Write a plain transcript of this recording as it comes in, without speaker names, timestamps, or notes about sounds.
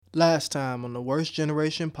Last time on the Worst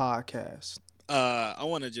Generation podcast. I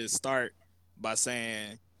want to just start by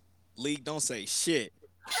saying, League, don't say shit.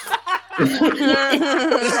 Mute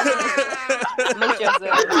yourself.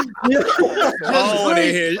 I want to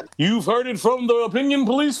hear. You've heard it from the opinion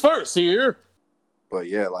police first here. But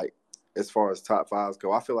yeah, like as far as top fives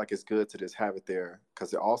go, I feel like it's good to just have it there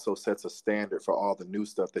because it also sets a standard for all the new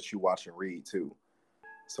stuff that you watch and read too.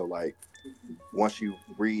 So like once you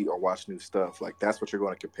read or watch new stuff, like that's what you're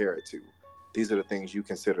going to compare it to. These are the things you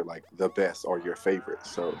consider like the best or your favorite.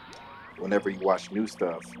 So whenever you watch new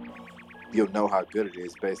stuff, you'll know how good it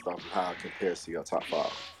is based off of how it compares to your top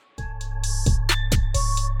five.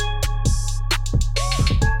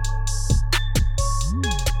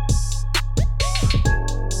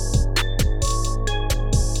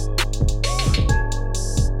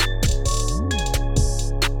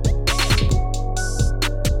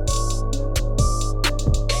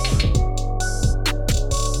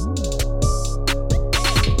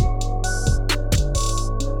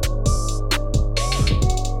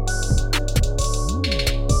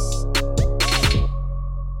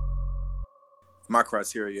 My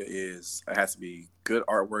criteria is it has to be good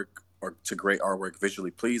artwork or to great artwork,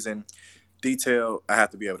 visually pleasing. Detail, I have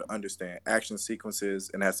to be able to understand action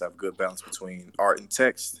sequences, and it has to have good balance between art and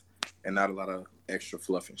text and not a lot of extra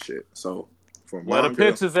fluff and shit. So for Where manga,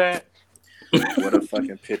 the pitch is at? where the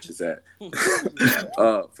fucking pitch is at.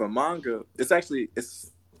 For manga, it's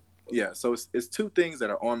two things that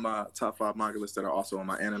are on my top 5 manga list that are also on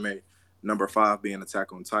my anime. Number 5 being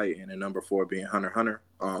Attack on Titan and number 4 being Hunter x Hunter.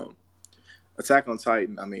 Attack on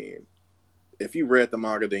Titan, I mean, if you read the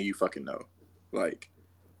manga, then you fucking know. Like,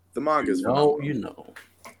 the manga is phenomenal. You know.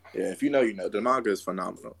 Yeah, if you know, you know. The manga is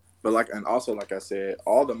phenomenal. But like I said,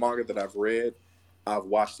 all the manga that I've read, I've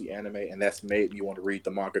watched the anime, and that's made me want to read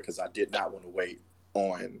the manga because I did not want to wait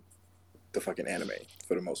on the fucking anime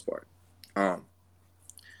for the most part.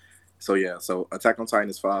 So Attack on Titan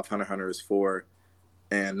is 5, Hunter x Hunter is 4,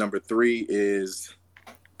 and number 3 is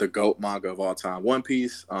the GOAT manga of all time, One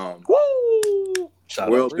Piece.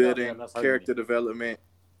 World building, character development.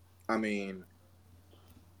 I mean,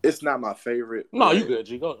 it's not my favorite. No, you good,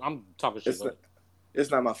 G. Go. I'm talking shit. It's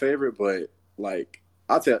not my favorite, but like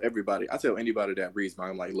I tell anybody that reads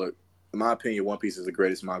manga, I'm like, look, in my opinion, One Piece is the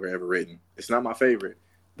greatest manga ever written. It's not my favorite,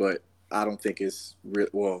 but I don't think it's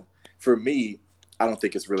for me, I don't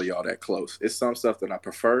think it's really all that close. It's some stuff that I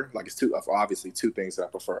prefer. Like it's obviously two things that I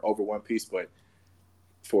prefer over One Piece, but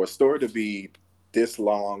for a story to be this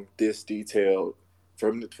long, this detailed, for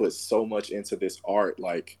him to put so much into this art,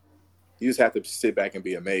 like you just have to sit back and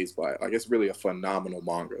be amazed by it. Like it's really a phenomenal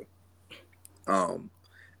manga. And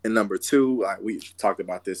number 2, we talked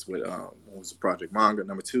about this with was Project Manga.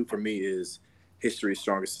 Number 2 for me is History's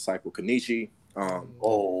Strongest Disciple, Kenichi.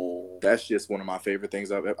 That's just one of my favorite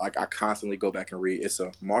things. I constantly go back and read. It's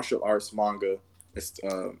a martial arts manga. It's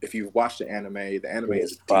if you've watched the anime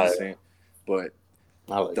is decent, but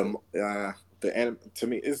the anime to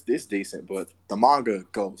me it's decent, but the manga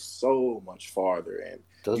goes so much farther, and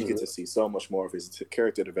you get to see so much more of his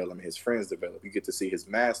character development, his friends develop. You get to see his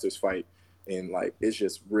masters fight, and like it's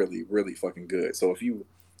just really, really fucking good. So if you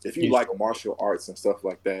like martial arts and stuff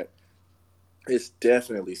like that, it's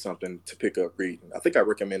definitely something to pick up reading. I think I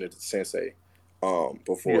recommended it to Sensei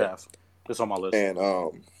before. Yeah, it's on my list. And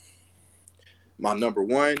my number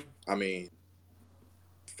 1, I mean,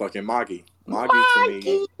 fucking Magi. Magi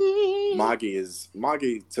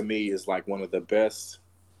to me is like one of the best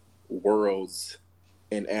worlds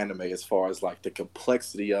in anime as far as like the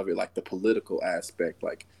complexity of it, like the political aspect.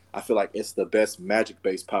 Like I feel like it's the best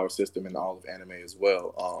magic-based power system in all of anime as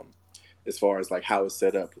well. As far as like how it's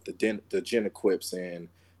set up with the gen equips and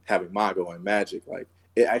having Mago and magic, like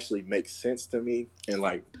it actually makes sense to me. And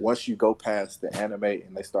like once you go past the anime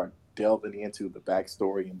and they start delving into the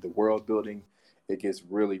backstory and the world building, it gets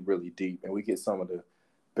really, really deep, and we get some of the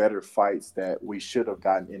better fights that we should have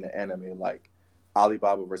gotten in the anime, like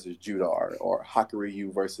Alibaba versus Judar, or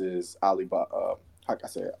Hakuryu versus Alibaba.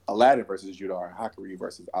 Aladdin versus Judar, and Hakuryu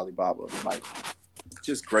versus Alibaba. Like,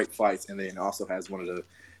 just great fights, and then it also has one of the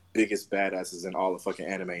biggest badasses in all of fucking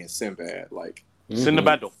anime, and Sinbad. Like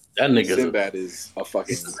Sinbad. That nigga. Sinbad is a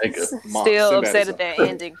fucking Still upset at that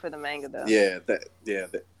ending for the manga though.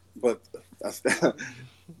 But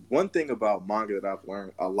one thing about manga that I've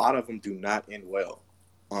learned, a lot of them do not end well.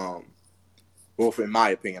 Well, in my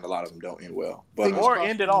opinion, a lot of them don't end well. But or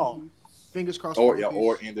end it all. Fingers crossed. Or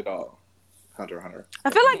end it all. Hunter x Hunter.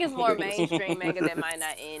 I feel like it's more mainstream manga that might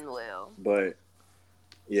not end well. But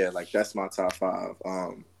yeah, like that's my top 5.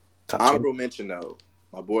 Honorable mention though,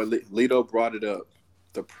 my boy Lito brought it up.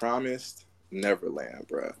 The Promised Neverland,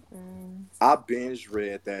 bro. I binge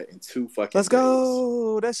read that in 2 fucking Let's days.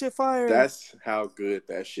 go. That shit fire. That's how good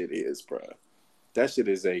that shit is, bro. That shit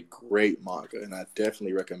is a great manga, and I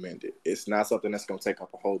definitely recommend it. It's not something that's going to take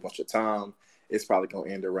up a whole bunch of time. It's probably going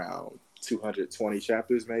to end around 220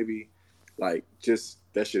 chapters, maybe. Like, just,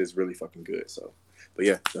 that shit is really fucking good. So, but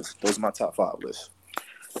yeah, those are my top 5 lists.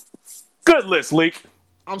 Good list, Leak.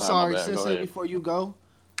 I'm my sorry, bad. Go Sensei, ahead. before you go,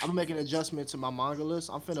 I'm gonna make an adjustment to my manga list.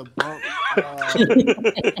 I'm finna bump.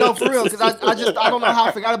 No, for real, because I don't know how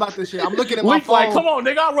I forgot about this shit. I'm looking at my Leak phone. like, come on,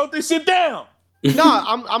 nigga, I wrote this shit down. No,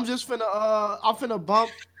 I'm just finna I'm finna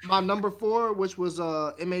bump my number 4, which was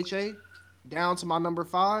MHA, down to my number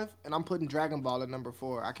 5, and I'm putting Dragon Ball at number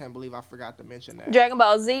 4. I can't believe I forgot to mention that. Dragon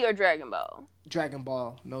Ball Z or Dragon Ball? Dragon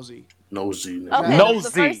Ball, no Z. No Z. Okay, No that's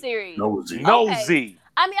the Z. first series. No Z. No Okay. Z.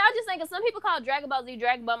 I mean, I just think 'cause some people call Dragon Ball Z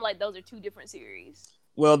Dragon Ball. I'm like, those are 2 different series.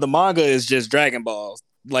 Well, the manga is just Dragon Ball.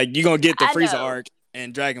 Like, you're going to get the I Frieza know. arc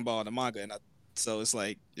and Dragon Ball in the manga. And so it's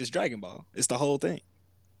like, it's Dragon Ball. It's the whole thing.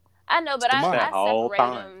 I know, but It's the I manga. That whole separate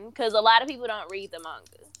time. them because a lot of people don't read the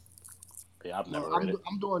manga. Yeah, I've never Well, read it.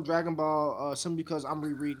 I'm doing Dragon Ball simply because I'm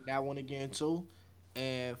rereading that one again too.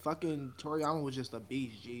 And fucking Toriyama was just a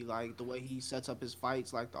beast, G. Like the way he sets up his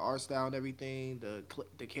fights, like the art style and everything,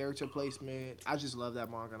 the character placement. I just love that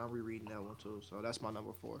manga, and I'm rereading that one too. So that's my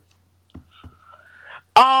number 4.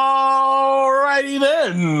 Alrighty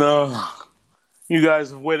then. You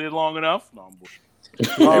guys have waited long enough. No, I'm bullshit.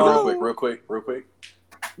 Hey, real quick.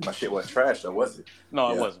 My shit wasn't trash, though, was it?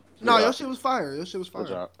 No, it Yeah. wasn't. No, Yeah. your shit was fire. Your shit was fire.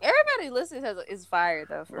 Good job. Everybody listens is fire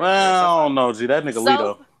though. For Well, I don't know, G. That nigga So-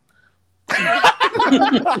 Lito.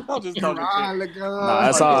 I'm just talking Nah, shit. Nah,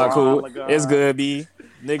 that's Oh, all my cool. God. It's good, B.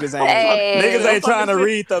 Niggas ain't Hey. niggas ain't I'm trying to talking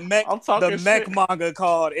read the mech I'm talking the mech shit. manga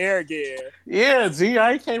called Air Gear. Yeah, G.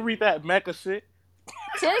 I can't read that mecha shit.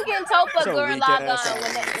 Tengen and Toppa Your Gurren weak ass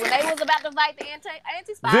Lagann when they was about to fight the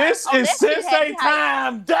anti-spy. This Oh, is that shit had Sensei me hyped.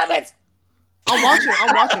 time. Damn it. I'm watching.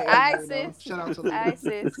 Alright, Andrew, though. sis. Shout out to Alright,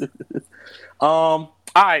 Lito. sis. All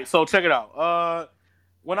right, so check it out.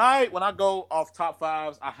 When I go off top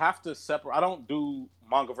 5s, I have to separate. I don't do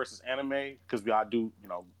manga versus anime because I do,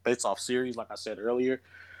 based off series, like I said earlier.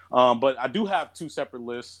 But I do have 2 separate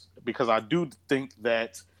lists because I do think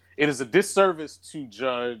that it is a disservice to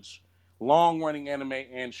judge long-running anime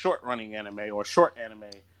and short-running anime or short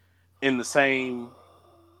anime in the same,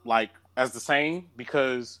 as the same,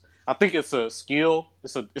 because I think it's a skill.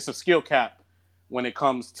 It's a skill cap when it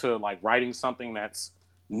comes to writing something that's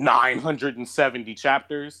 970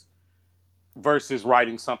 chapters versus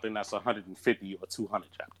writing something that's 150 or 200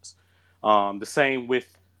 chapters. The same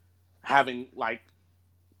with having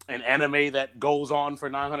an anime that goes on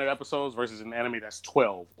for 900 episodes versus an anime that's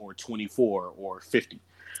 12 or 24 or 50.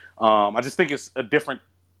 I just think it's a different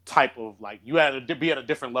type of you had to be at a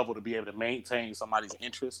different level to be able to maintain somebody's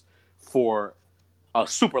interest for a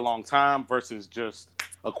super long time versus just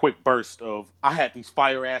a quick burst of I had these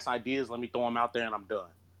fire ass ideas, let me throw them out there and I'm done.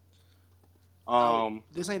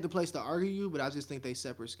 This ain't the place to argue you, but I just think they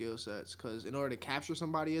separate skill sets. Because in order to capture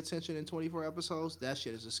somebody's attention in 24 episodes, that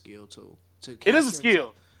shit is a skill too. It is a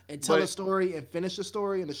skill. And tell but- a story and finish a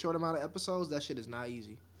story in a short amount of episodes, that shit is not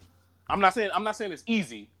easy. I'm not saying it's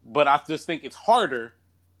easy, but I just think it's harder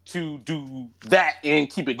to do that and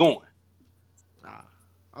keep it going.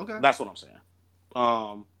 Okay. That's what I'm saying.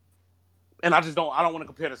 And I don't want to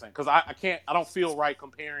compare the same because I don't feel right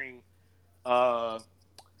comparing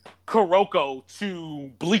Kuroko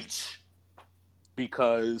to Bleach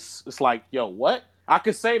because it's what? I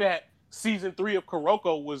could say that season 3 of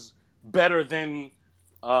Kuroko was better than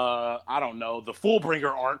I don't know, the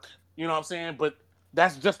Fullbringer arc, you know what I'm saying? But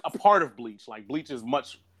that's just a part of Bleach. Bleach is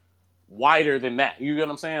much wider than that. You get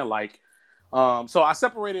what I'm saying? So I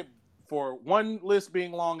separated for one list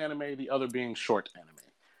being long anime, the other being short anime.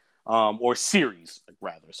 Or series,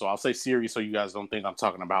 rather. So I'll say series so you guys don't think I'm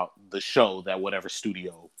talking about the show that whatever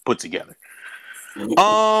studio put together.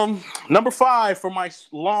 Number 5 for my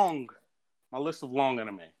list of long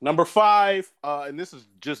anime. Number 5, and this is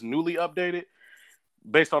just newly updated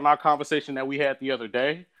based on our conversation that we had the other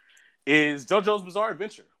day, is JoJo's Bizarre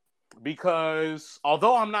Adventure. Because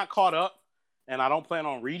although I'm not caught up and I don't plan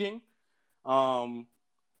on reading,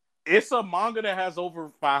 it's a manga that has over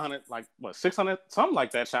 500, 600, something like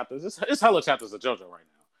that chapters. It's hella chapters of JoJo right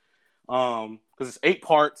now. Because it's 8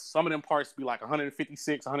 parts. Some of them parts be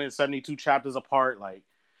 156, 172 chapters apart.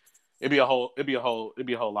 It'd be a whole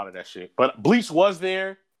lot of that shit. But Bleach was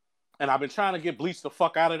there, and I've been trying to get Bleach the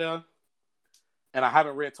fuck out of there, and I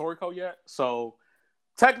haven't read Toriko yet. So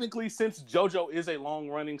technically, since JoJo is a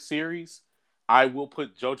long-running series, I will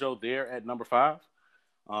put JoJo there at number 5.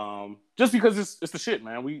 Just because it's the shit,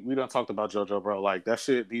 man. We done talked about JoJo, bro. Like that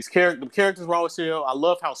shit. The characters were always here. I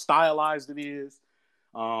love how stylized it is.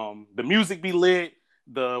 The music be lit.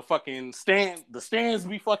 The fucking stands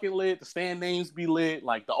be fucking lit. The stand names be lit.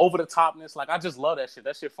 Like the over the topness. Like I just love that shit.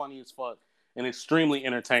 That shit funny as fuck and extremely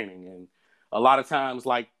entertaining. And a lot of times,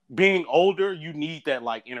 like being older, you need that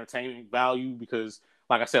like entertainment value because,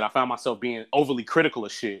 like I said, I found myself being overly critical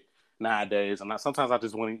of shit nowadays, and sometimes I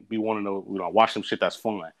just want to watch some shit that's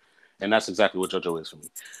fun, and that's exactly what JoJo is for me.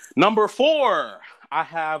 Number 4, I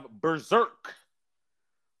have Berserk.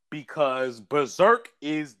 Because Berserk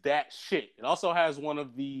is that shit. It also has one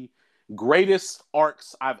of the greatest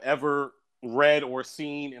arcs I've ever read or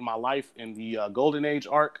seen in my life in the Golden Age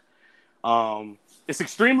arc. It's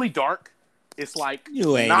extremely dark. It's like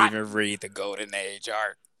you ain't even read the Golden Age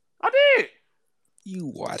arc. I did. You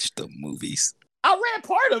watched the movies. I read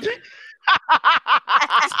part of it.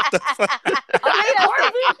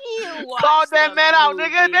 Called that man out,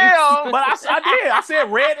 nigga. Damn. But I did. I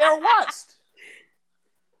said read or watched.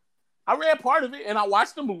 I read part of it, and I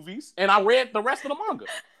watched the movies, and I read the rest of the manga.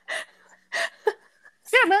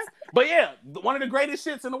 Yeah, man. But yeah, one of the greatest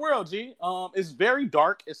shits in the world, G. It's very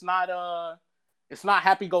dark. It's not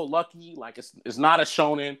happy-go-lucky. Like it's not a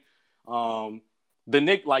shonen.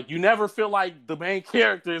 You never feel like the main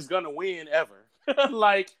character is gonna win ever.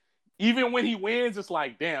 Like even when he wins, it's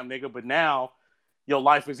like, damn, nigga. But now your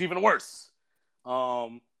life is even worse.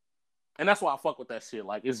 And that's why I fuck with that shit.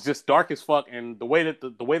 Like it's just dark as fuck, and the way that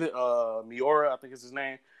Miura, I think is his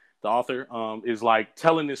name, the author, is like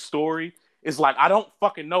telling this story. It's like I don't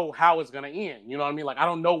fucking know how it's gonna end. You know what I mean? Like I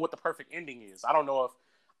don't know what the perfect ending is. I don't know if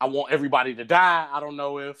I want everybody to die. I don't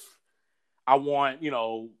know if I want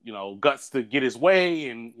Guts to get his way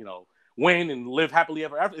and win and live happily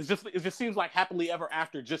ever after. It just seems like happily ever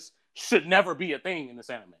after just should never be a thing in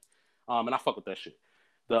this anime. And I fuck with that shit.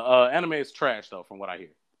 The anime is trash though, from what I hear.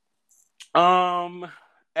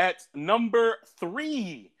 At number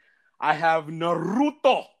 3, I have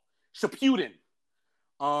Naruto Shippuden.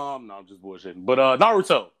 No, I'm just bullshitting. But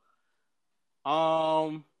Naruto.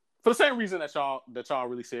 For the same reason that y'all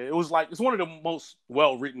really said, it was like it's one of the most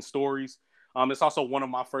well-written stories. It's also one of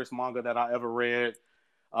my first manga that I ever read.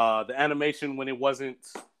 The animation when it wasn't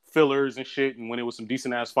fillers and shit, and when it was some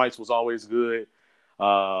decent ass fights, was always good.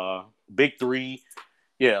 Big 3.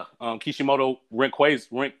 Yeah, Kishimoto went crazy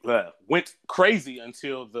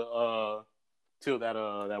until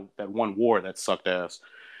that one war that sucked ass.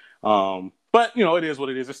 But it is what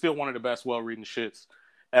it is. It's still one of the best well-written shits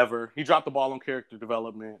ever. He dropped the ball on character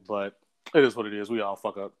development, but it is what it is. We all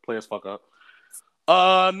fuck up. Players fuck up.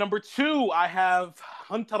 Number 2, I have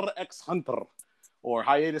Hunter x Hunter, or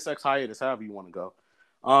Hiatus x Hiatus, however you want to go.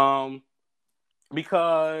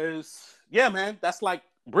 Because yeah, man, that's like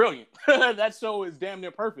brilliant. That show is damn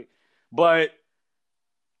near perfect. But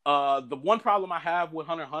the one problem I have with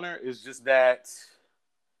Hunter x Hunter is just that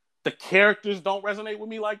the characters don't resonate with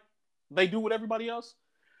me like they do with everybody else.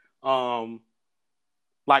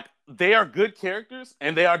 Like they are good characters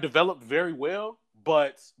and they are developed very well,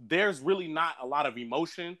 but there's really not a lot of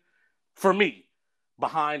emotion for me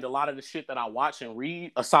behind a lot of the shit that I watch and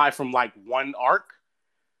read, aside from like one arc.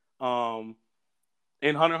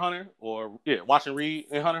 In Hunter x Hunter, or watch and read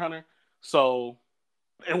in Hunter x Hunter. So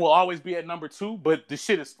it will always be at number 2, but the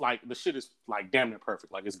shit is like damn near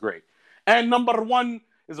perfect. Like it's great. And number 1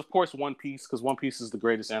 is of course One Piece, because One Piece is the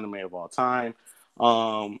greatest anime of all time.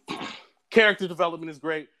 Character development is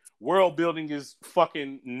great. World building is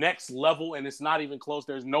fucking next level, and it's not even close.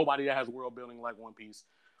 There's nobody that has world building like One Piece.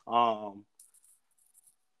 What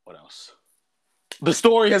else? The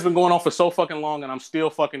story has been going on for so fucking long, and I'm still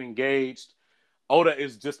fucking engaged. Oda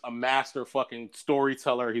is just a master fucking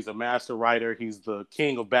storyteller. He's a master writer. He's the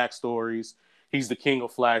king of backstories. He's the king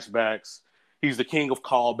of flashbacks. He's the king of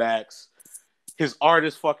callbacks. His art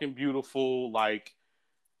is fucking beautiful. Like,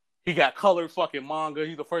 he got colored fucking manga.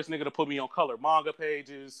 He's the first nigga to put me on colored manga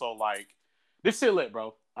pages. So, like, this shit lit,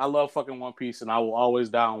 bro. I love fucking One Piece, and I will always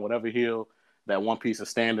die on whatever hill that One Piece is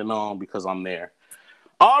standing on because I'm there.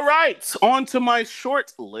 All right, on to my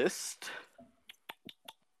short list.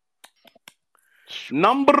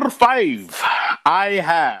 Number 5, I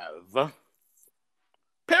have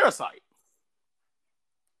Parasite.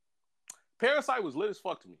 Parasite was lit as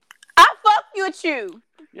fuck to me. I fuck with you.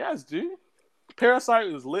 Yes, dude.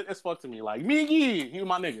 Parasite was lit as fuck to me. Like, Miggy, he was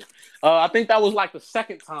my nigga. I think that was like the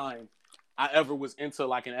second time I ever was into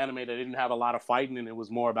like an anime that didn't have a lot of fighting and it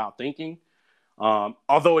was more about thinking.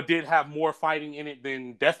 Although it did have more fighting in it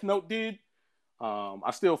than Death Note did. I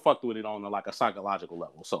still fucked with it on like a psychological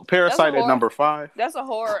level. So Parasite at number 5. That's a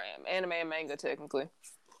horror anime and manga, technically.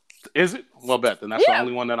 Is it? Well, bet then that's the Yeah.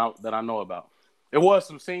 only one that I know about. It was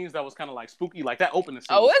some scenes that was kind of like spooky, like that opening scene.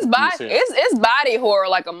 Oh, was it's spooky as body. hell. It's body horror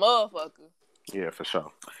like a motherfucker. Yeah, for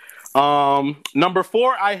sure. Number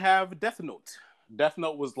 4, I have Death Note. Death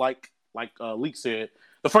Note was like Leak said,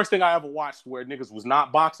 the first thing I ever watched where niggas was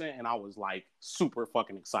not boxing, and I was like super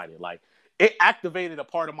fucking excited. Like it activated a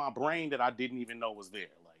part of my brain that I didn't even know was there.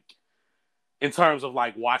 Like in terms of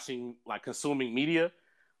like watching, like consuming media.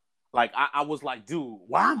 Like I was like, dude,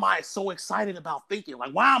 why am I so excited about thinking?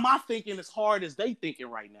 Like, why am I thinking as hard as they thinking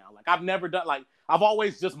right now? Like I've never done, like I've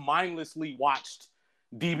always just mindlessly watched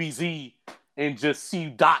DBZ and just see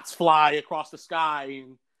dots fly across the sky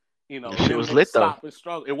and It was lit though. stop and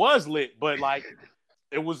struggle. It was lit, but like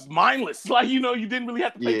it was mindless. Like, you didn't really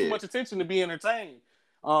have to pay too Yeah. much attention to be entertained.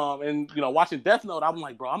 And watching Death Note, I'm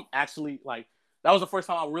like, bro, I'm actually like, that was the first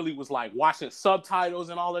time I really was like watching subtitles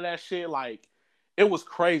and all of that shit. Like, it was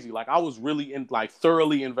crazy. Like, I was really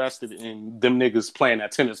thoroughly invested in them niggas playing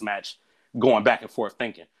that tennis match, going back and forth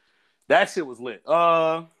thinking. That shit was lit.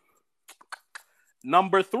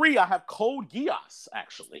 Number 3, I have Code Geass,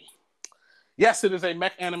 actually. Yes, it is a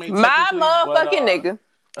mech anime. My motherfucking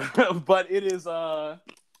nigga. But it is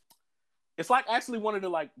it's like actually one of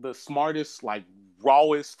the smartest, like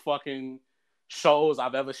rawest fucking shows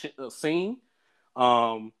I've ever seen.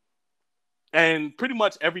 And pretty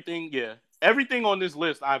much everything on this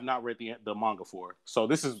list I've not read the manga for. So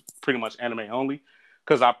this is pretty much anime only,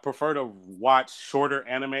 because I prefer to watch shorter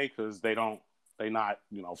anime because they not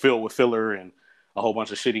filled with filler and a whole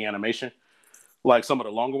bunch of shitty animation like some of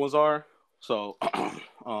the longer ones are. So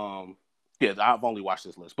yeah, I've only watched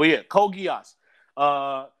this list. But yeah, Code Geass.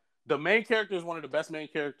 The main character is one of the best main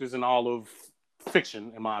characters in all of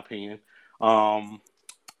fiction, in my opinion.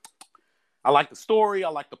 I like the story. I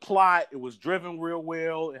like the plot. It was driven real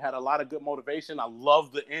well. It had a lot of good motivation. I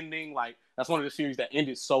love the ending. Like, that's one of the series that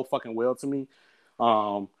ended so fucking well to me.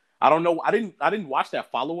 I don't know. I didn't watch that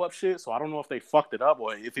follow-up shit, so I don't know if they fucked it up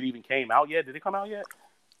or if it even came out yet. Did it come out yet?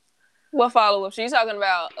 What follow-up? She's talking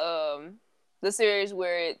about the series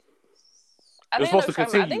where it It's supposed to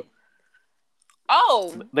continue.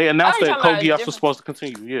 They I announced thought you that were talking Code about a Geass was different- supposed to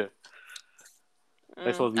continue. Yeah.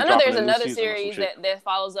 They're supposed to be I know dropping there's a new another season or some series shit. that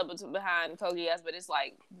follows up behind Code Geass, but it's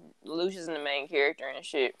like Lucius is the main character and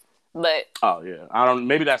shit. But Oh yeah,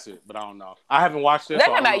 maybe that's it, but I don't know. I haven't watched it. That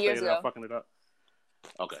So I came don't out know if years they ended up ago. fucking it up.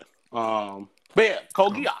 Okay. But yeah,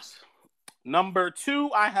 Code Geass. Number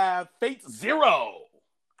 2, I have Fate Zero.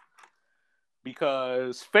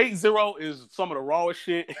 Because Fate Zero is some of the rawest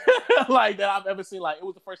shit like that I've ever seen. Like, it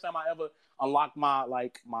was the first time I ever unlocked my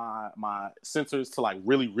sensors to like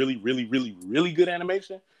really, really, really, really, really good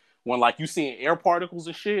animation. When like you seeing air particles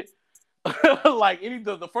and shit. Like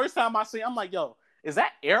the first time I see, I'm like, yo, is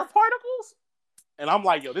that air particles? And I'm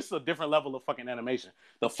like, yo, this is a different level of fucking animation.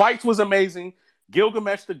 The fights was amazing.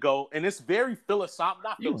 Gilgamesh the GOAT, and it's very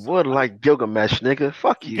philosophical. You would like Gilgamesh, nigga.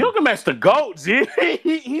 Fuck you. Gilgamesh the GOAT, G.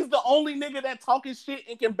 He's the only nigga that talking shit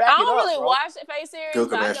and can back I it don't up, really bro. watch the Face series, but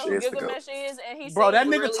I Gilgamesh know who is the Gilgamesh is, and he Bro, that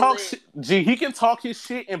seems nigga really talk lit. shit. G, he can talk his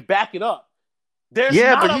shit and back it up. There's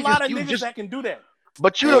Yeah, not but a you lot just- of you niggas just- that can do that.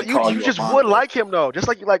 But They call you you a just manga. would like him though. Just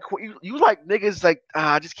like you like niggas like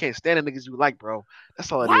I just can't stand the niggas you like, bro.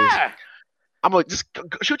 That's all it is. Why? I'm like just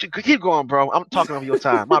shoot you. Keep going, bro. I'm talking over your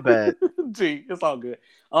time. My bad. Gee, it's all good.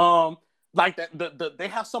 Like that, they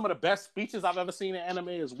have some of the best speeches I've ever seen in anime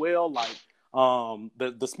as well. Like,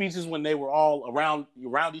 the speeches when they were all around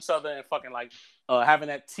each other and fucking like having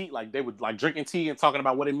that tea, like they would like drinking tea and talking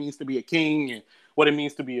about what it means to be a king and what it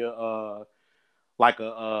means to be like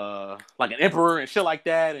an emperor and shit like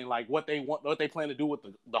that, and like what they plan to do with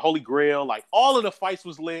the Holy Grail. Like, all of the fights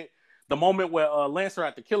was lit. The moment where Lancer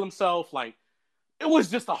had to kill himself, like, it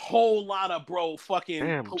was just a whole lot of fucking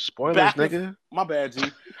Damn, spoilers, back and- nigga. My bad, G.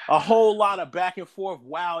 A whole lot of back and forth,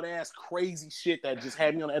 wild ass, crazy shit that just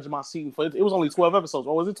had me on the edge of my seat. It was only 12 episodes,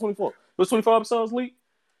 or was it 24? It was 24 episodes, Lee?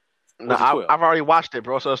 No, Was it 12? I've already watched it,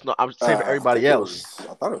 bro. So it's no, I'm saying for everybody else.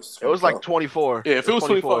 I thought it was. It was like 24. Yeah, if it was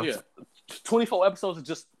 24, yeah. 24 episodes of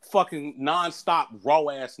just fucking non-stop raw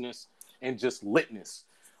assness and just litness.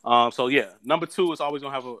 So yeah, number 2 is always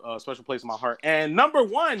gonna have a special place in my heart. And number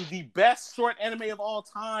 1, the best short anime of all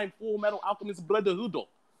time, Full Metal Alchemist Brotherhood.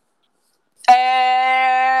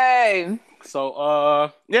 Hey,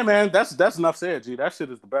 So yeah, man, that's enough said, G. That shit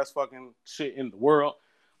is the best fucking shit in the world.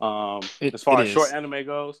 As far as is. short anime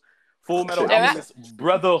goes, Full Metal Yeah. Alchemist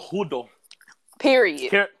Brotherhood.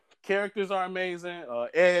 period. Characters are amazing.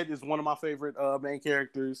 Ed is one of my favorite main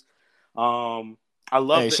characters. I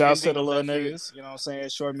love Hey, the shouts to ending the of little that shit. niggas. You know what I'm saying?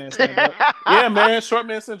 Short man stand up. Yeah, man, short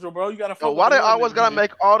man syndrome, bro. You gotta. Yo, why they always gotta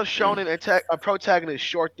make all the shonen and protagonists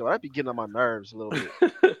short though? That'd be getting on my nerves a little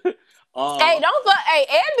bit. Hey, don't fuck. Hey,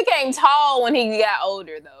 Ed became tall when he got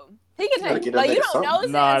older, though. He can Gotta take. get Like that you nigga don't notice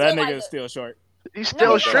Nah, that until, nigga like, is still short. He's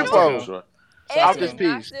still he's not shrimpo. Sure. Ed Out is this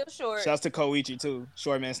not piece. still short. Shouts to Koichi too.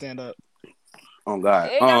 Short man, stand up. Oh God.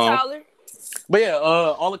 Ed got taller. But yeah,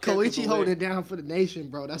 all the characters Koichi were holding lit. it down for the nation,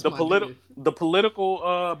 bro. That's the my political nigga. the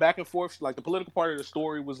political back and forth, like the political part of the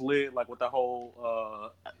story was lit, like with the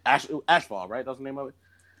whole Ashfall, right? That's the name of it.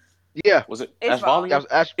 Yeah. Was it Ishval. Ashfall? That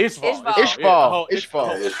was Ishfall. Ishfal. Yeah,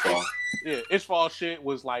 Ishfal. Yeah, it's fun. yeah, Ishfall shit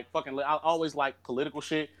was like fucking lit. I always like political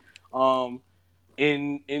shit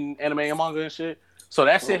in anime and manga and shit. So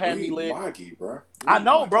that shit had me lit. Magi, bro. I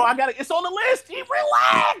know, bro. I got it. It's on the list. G,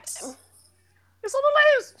 relax. It's on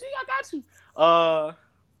the list. G, I got you.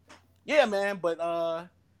 Yeah, man. But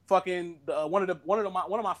fucking one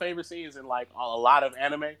of my favorite scenes in like a lot of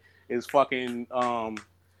anime is fucking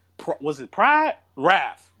was it Pride?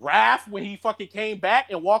 Raph when he fucking came back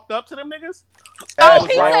and walked up to them niggas. Oh, was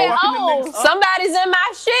he like said, fucking them "Oh, niggas up. somebody's in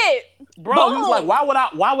my shit." Bro, he was Boom.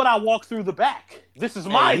 like, why would I walk through the back? This is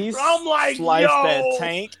mine. Hey, he I'm like, sliced yo, that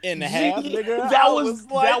tank in half, G, nigga. that I was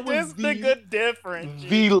like, this nigga different.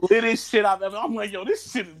 G. the littest shit I've ever. I'm like, yo,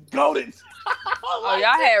 this shit is goated. Oh,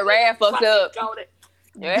 y'all had Rad fucked up. Goated.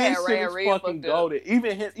 Y'all had This shit Rad is real fucking fucked up.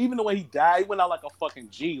 goated. Even the way he died, he went out like a fucking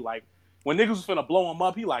G. Like when niggas was finna blow him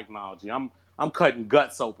up, he like, nah, G, I'm cutting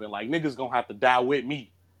guts open. Like niggas gonna have to die with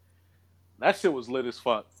me. That shit was lit as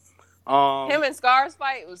fuck. Him and Scar's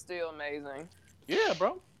fight was still amazing. Yeah,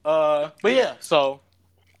 bro. But yeah, so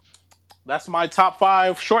that's my top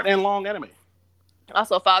 5 short and long anime.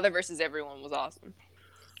 Also, Father versus Everyone was awesome.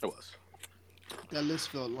 It was. That list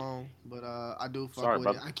felt long, but I do fuck Sorry, with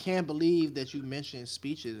brother. it. I can't believe that you mentioned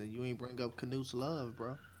speeches and you ain't bring up Canute's love,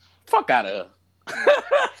 bro. Fuck out of here.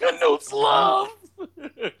 Canute's love.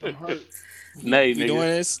 I'm hurt. Nay, We nigga. doing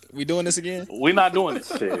this? We doing this again? We not doing it.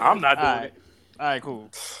 Shit. I'm not doing All right. it. All right, cool.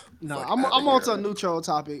 No, Fuck I'm outta on to a here. neutral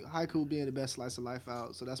topic. Haiku being the best slice of life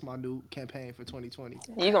out. So that's my new campaign for 2020.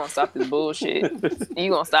 You gonna stop this bullshit.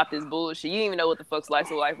 You gonna stop this bullshit. You didn't even know what the fuck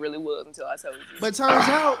Slice of Life really was until I told you. But turns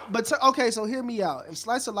out, okay, so hear me out. If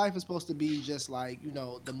slice of life is supposed to be just like, you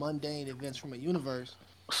know, the mundane events from a universe,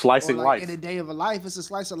 Slicing or like life. in a day of a life, it's a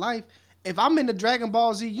slice of life. If I'm in the Dragon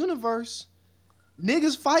Ball Z universe,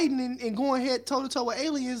 niggas fighting and going head toe to toe with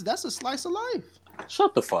aliens, that's a slice of life.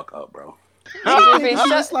 Shut the fuck up, bro.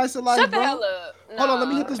 It's a slice of life, Shut the bro. hell up. Hold on, let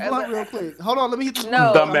me hit this Nah, blunt as a- real quick. Hold on, let me hit this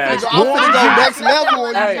No. blunt. Dumbass. I'm finna go next level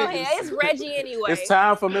on you Hey. Go niggas. ahead. It's Reggie anyway. It's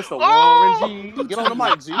time for Mr. Oh! Warren G. Get on the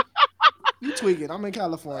mic, G. You tweaking. I'm in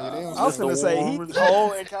California. They don't I was say gonna say Warren he's G.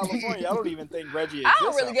 whole in California. I don't even think Reggie exists. I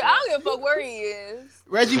don't really out give. there. I don't give a fuck where he is.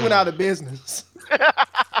 Reggie went out of business.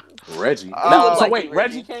 Reggie. Oh. Now, so Like wait, you,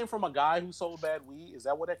 Reggie Reggie. came from a guy who sold bad weed? Is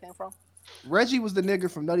that where that came from? Reggie was the nigga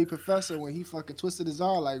from Nutty Professor when he fucking twisted his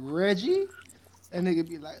arm like Reggie. That nigga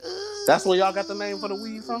be like, That's where y'all got the name for the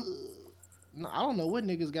weed from? No, I don't know what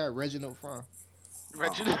niggas got Reginald from.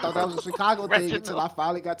 Reginald. I thought that was a Chicago thing Reginald. until I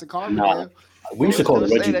finally got to Nah. Carbondale. We used to call it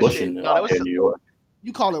Say Reggie that Bush shit. in, No, that was in New York.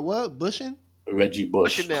 You call it what? Bushing? Reggie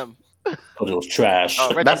Bush. pushing them. Because it was trash. Oh,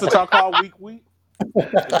 Reggie That's what y'all call weak weed?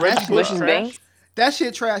 That Bush shit, is bang. that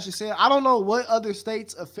shit trash as hell. I don't know what other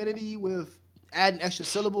states' affinity with adding extra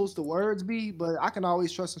syllables to words be, but I can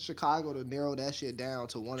always trust in Chicago to narrow that shit down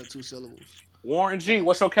to 1 or 2 syllables. Warren G,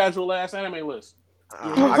 what's your casual ass anime list?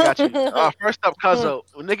 I got you. First up, Cuzzo.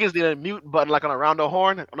 When niggas need a mute button like on a Rondo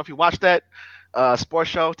Horn. I don't know if you watched that sports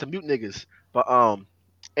show to mute niggas. But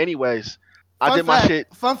anyways, I did my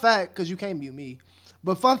shit. Fun fact, because you can't mute me.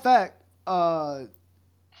 But fun fact,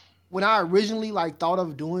 when I originally like thought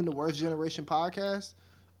of doing the Worst Generation podcast,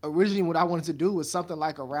 originally what I wanted to do was something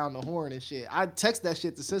like Around the Horn and shit. I texted that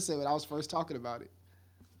shit to Sensei when I was first talking about it.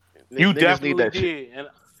 You Niggas definitely need that did. shit. And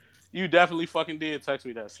you definitely fucking did text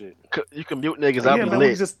me that shit. You can mute niggas. Yeah, I'll be man,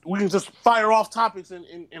 lit. we can just fire off topics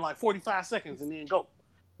in like 45 seconds and then go.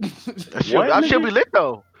 That shit, What, that shit nigga? be lit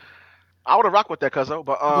though. I would have rocked with that, Cuzzo.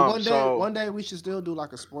 But But one so day we should still do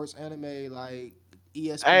like a sports anime, like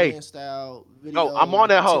ESPN Hey. style video. No, I'm on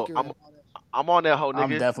that hoe. particular- I'm on that whole I'm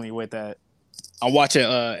nigga. definitely with that. I'm watching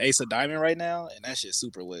Ace of Diamond right now, and that shit's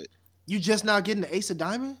super lit. You just now getting the Ace of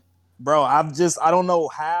Diamond? Bro, I don't know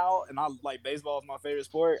how, and I like baseball is my favorite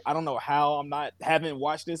sport. I don't know how haven't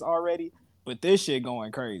watched this already, but this shit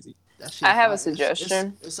going crazy. That shit I have a fire.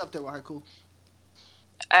 suggestion. It's up there with Haiku.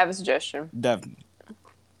 I have a suggestion. Definitely.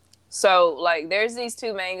 So, like, there's these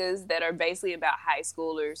 2 mangas that are basically about high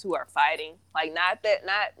schoolers who are fighting. Like, not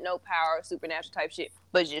no power, supernatural type shit,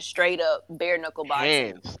 but just straight up bare knuckle boxing.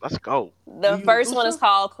 Hands. Let's go. The You first do one is so?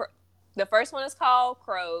 called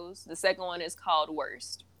Crows. The second one is called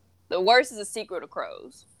Worst. The Worst is a sequel to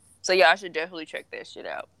Crows. So y'all should definitely check that shit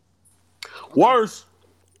out. Worse.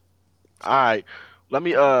 All right. Let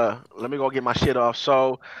me go get my shit off.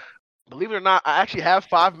 So believe it or not, I actually have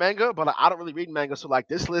 5 manga, but I don't really read manga. So like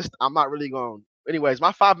this list, I'm not really going. Anyways,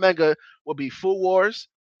 my 5 manga will be Food Wars,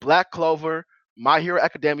 Black Clover, My Hero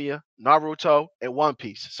Academia, Naruto, and One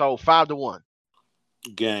Piece. So 5-1.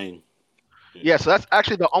 Gang. Yeah, so that's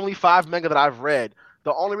actually the only 5 manga that I've read.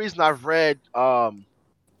 The only reason I've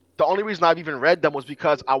even read them was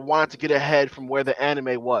because I wanted to get ahead from where the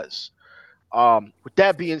anime was. With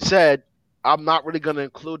that being said, I'm not really going to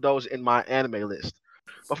include those in my anime list.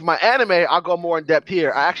 But for my anime, I'll go more in depth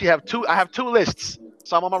here. I actually have two. I have 2 lists,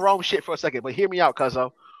 so I'm on my wrong shit for a second. But hear me out,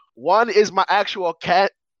 cuzzo. One is my actual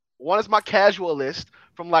cat. One is my casual list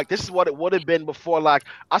from like this is what it would have been before like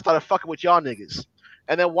I started fucking with y'all niggas.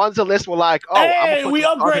 And then one's a list where like, oh, Hey, we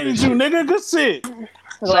upgraded you, nigga. Good shit.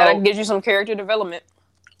 Glad I can get you some character development.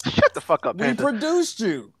 Shut the fuck up, We Panther. produced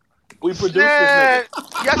you. We produced this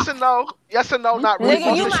nigga. Yes and no. Yes and no. Not really.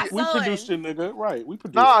 Nigga, you my We son. produced you, nigga. Right. We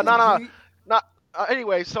produced No, you. no, no. Not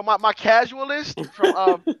anyway. So my casual list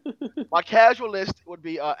from my casual list would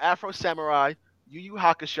be Afro Samurai, Yu Yu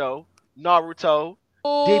Hakusho, Naruto,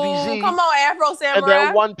 DBZ, Come on, Afro and Samurai.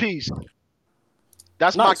 then One Piece.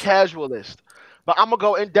 That's my Nice. casual list. But I'm gonna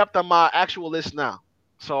go in depth on my actual list now.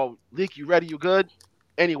 So, Leek, you ready? You good?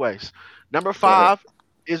 Anyways, number 5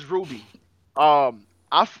 is Ruby. I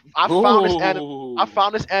found this anime. Ooh. I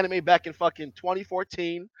found this anime back in fucking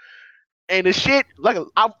 2014, and the shit like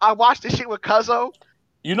I watched this shit with Cuzzo.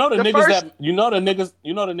 You know the The niggas first- that you know the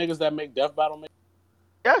niggas that make Death Battle make.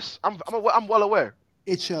 Yes, I'm well aware.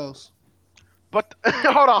 It shows. But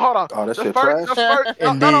hold on. Oh, that The shit first, trash.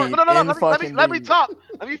 no. Indeed, Let me talk.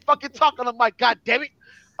 Let me fucking talk on the mic. God damn it.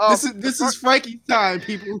 This is Frankie's time,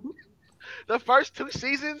 people. The first 2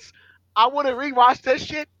 seasons. I want to rewatch that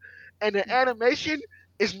shit, and the animation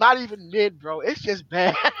is not even mid, bro. It's just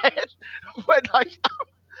bad. But like,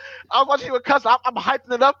 I'm watching it with cousin. I'm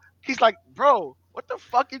hyping it up. He's like, bro, what the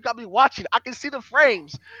fuck you got me watching? I can see the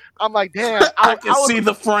frames. I'm like, damn. I can see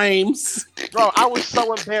the frames. Bro, I was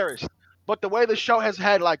so embarrassed. But the way the show has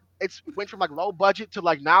had like it's went from like low budget to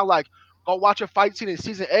like now like go watch a fight scene in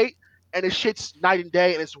season 8 and the shit's night and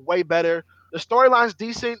day and it's way better. The storyline's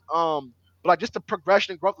decent, but like just the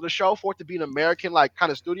progression and growth of the show for it to be an American like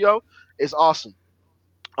kind of studio is awesome.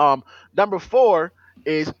 Number 4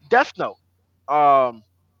 is Death Note. I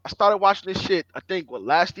started watching this shit I think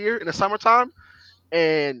last year in the summertime.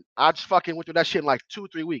 And I just fucking went through that shit in like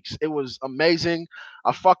 2-3 weeks. It was amazing.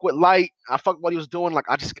 I fuck with Light. I fuck with what he was doing. Like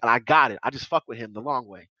I got it. I just fuck with him the long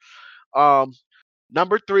way.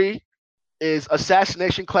 Number 3 is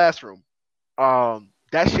Assassination Classroom.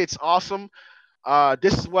 That shit's awesome.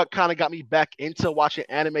 This is what kind of got me back into watching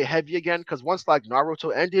anime heavy again. Because once like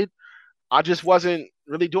Naruto ended, I just wasn't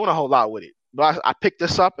really doing a whole lot with it. But I picked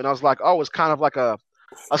this up and I was like, oh, it's kind of like a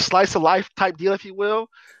slice of life type deal, if you will.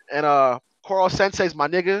 And Koro Sensei's my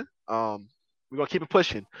nigga. We're gonna keep it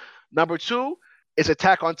pushing. Number 2 is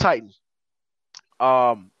Attack on Titan.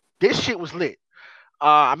 This shit was lit.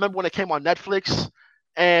 I remember when it came on Netflix,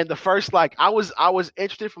 and the first like I was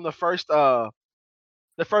interested from the first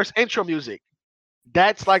intro music.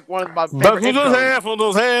 That's like one of my favorite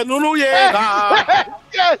intros. No, yeah.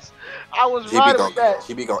 Yes, I was He right be with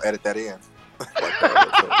that. gonna edit that in.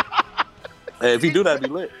 Hey, if you do that, it'd be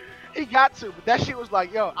lit. He got to, but that shit was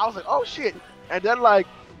like, yo, I was like, oh shit. And then like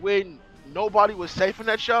when nobody was safe in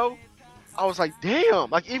that show, I was like, damn.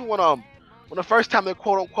 Like even when the first time they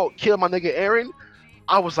quote unquote killed my nigga Eren,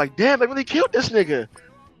 I was like, damn, they really killed this nigga.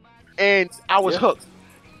 And I was hooked.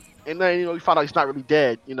 And then you found out he's not really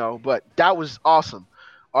dead, but that was awesome.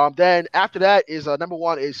 Then after that is number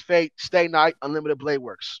 1 is Fate Stay Night Unlimited Blade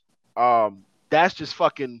Works. That's just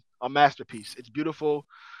fucking a masterpiece. It's beautiful.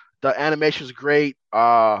 The animation's great.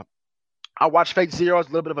 I watched Fate Zero. It's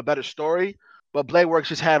a little bit of a better story, but Blade Works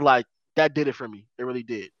just had like that did it for me. It really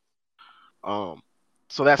did.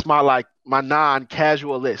 So that's my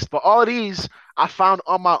non-casual list. But all of these I found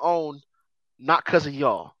on my own, not because of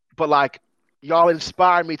y'all, but like y'all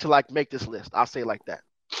inspired me to like make this list. I'll say it like that.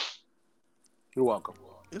 You're welcome.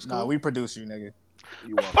 It's Nah, cool. we produce you, nigga.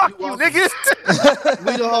 You're welcome. Fuck You you, welcome. nigga.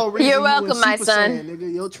 We the whole reason You're you welcome, was my Super son. Saiyan,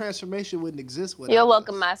 nigga. Your transformation wouldn't exist without You're us.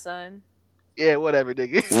 welcome, my son. Yeah, whatever,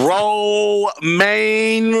 nigga.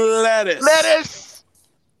 Romaine lettuce. Lettuce.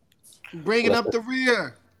 Bringing up the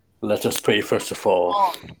rear. Let us pray first of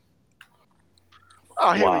all.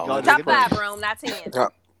 Oh, here Wow. we go. Top nigga. 5, Rome, not 10.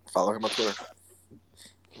 Follow him on Twitter.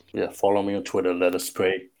 Yeah, follow me on Twitter. Let us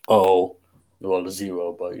pray. Oh, well,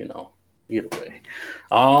 0, but either way.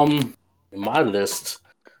 My list.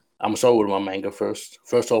 I'm gonna start with my manga first.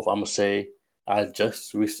 First off, I'm gonna say I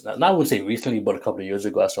just recently, not I wouldn't say recently, but a couple of years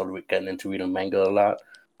ago, I started getting into reading manga a lot.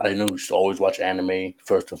 I knew I used to always watch anime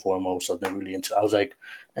first and foremost. So I was never really into. I was like,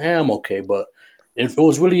 I'm okay, but it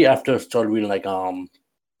was really after I started reading like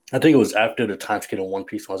I think it was after the time skip in One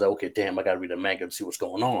Piece. I was like, okay, damn, I gotta read a manga to see what's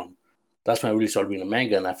going on. That's when I really started reading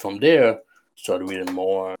manga, and from there started reading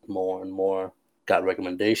more and more. Got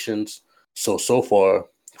recommendations. So far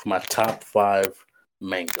for my top 5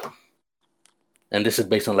 manga, and this is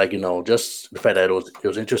based on like just the fact that it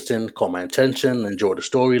was interesting, caught my attention, enjoyed the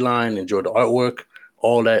storyline, enjoyed the artwork.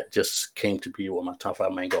 All that just came to be what my top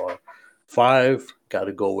 5 manga are. 5,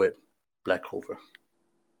 gotta go with Black Clover.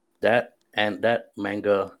 That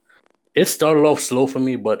manga, it started off slow for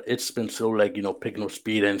me, but it's been so like picking up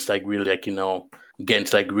speed, and it's like really like getting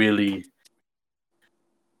to like really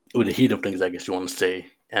with the heat of things, I guess you want to say.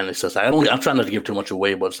 And it's just I'm trying not to give too much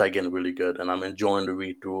away, but it's like getting really good, and I'm enjoying the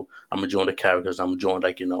read through. I'm enjoying the characters. I'm enjoying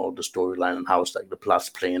like the storyline and how it's like the plot's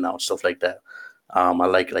playing out, stuff like that. I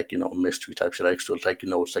like mystery type shit. So it's like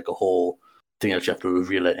it's like a whole thing that you have to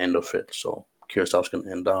reveal at the end of it. So curious how it's gonna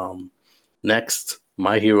end. Next,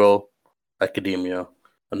 My Hero Academia,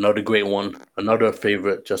 another great one, another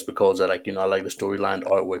favorite, just because I like I like the storyline, the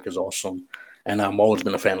artwork is awesome, and I've always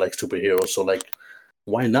been a fan of, like superheroes. So like,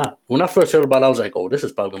 why not? When I first heard about it, I was like, oh, this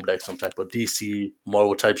is probably gonna be like some type of DC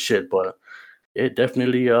Marvel type shit, but it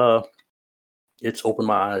definitely it's opened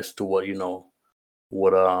my eyes to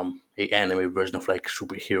what a anime version of like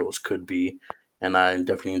superheroes could be, and I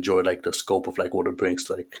definitely enjoy like the scope of like what it brings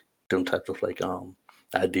to like different types of like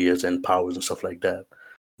ideas and powers and stuff like that.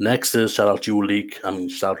 Next is shout out Leak and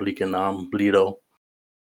Bleedo,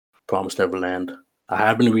 Promise Neverland. I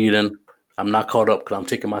have been reading. I'm not caught up because I'm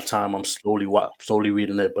taking my time. I'm slowly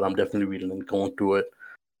reading it, but I'm definitely reading and going through it,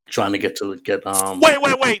 trying to get.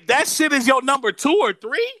 Wait! That shit is your number 2 or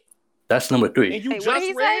 3? That's number 3. And you What just did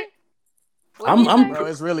he read? say? What did he say? Bro,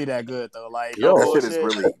 it's really that good though. Like, Yo, no that shit is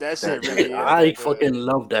bullshit, really- that shit that really. shit- is I that good. fucking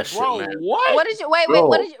love that shit, Bro, man. what? What did you wait? Bro.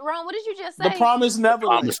 Ron? What did you just say? The Promise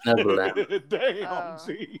Neverland. Promise Neverland. Damn,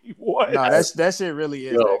 G. What? No, that shit really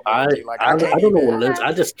is. Yo, that I good, G. Like, I can't don't know even- what it is.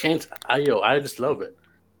 I just can't. I just love it.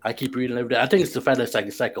 I keep reading every day. I think it's the fact that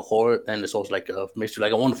it's like a horror and it's also like a mystery.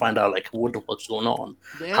 Like I want to find out like what the fuck's going on.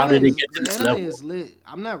 The How did anime it get to this the anime level? is lit.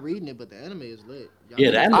 I'm not reading it, but the anime is lit. Y'all Yeah, need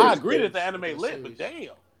the to anime watch I is agree it. that the anime It's lit, but serious.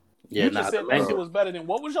 damn. Yeah, You just said that shit was better than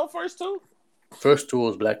what was your first 2? First 2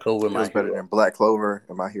 was Black Clover. It was better than Black Clover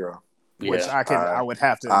and My Hero. Which Yeah, I would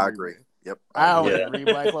have to. I agree. Yep. I agree. would Yeah. agree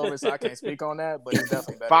Black Clover, so I can't speak on that, but it's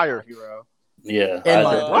definitely better Fire. than My Hero. yeah. And I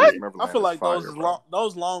like- definitely- What? Neverland I feel is like fire,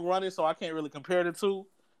 those bro. long running, so I can't really compare the two.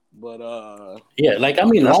 But Yeah, like I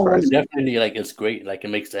mean, That's long run crazy. definitely like it's great. Like it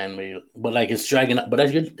makes the anime, but like it's dragging out. But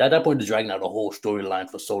at that point, it's dragging out the whole storyline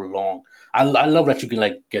for so long. I love that you can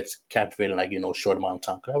like get captivated like short amount of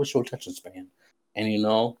time because I have a short attention span,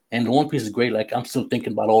 and and the One Piece is great. Like I'm still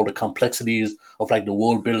thinking about all the complexities of like the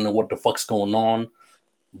world building and what the fuck's going on.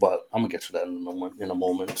 But I'm gonna get to that in a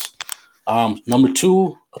moment. Number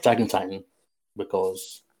 2, Attack on Titan,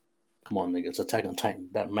 because come on, nigga, it's Attack on Titan.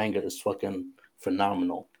 That manga is fucking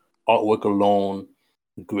phenomenal. Artwork alone,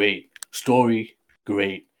 great. Story,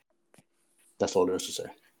 great. That's all there is to say.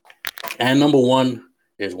 And number 1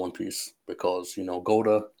 is One Piece because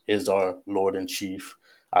Goda is our Lord and Chief.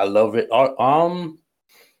 I love it.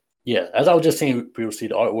 Yeah, as I was just saying previously,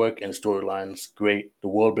 the artwork and storylines great. The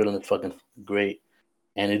world building is fucking great,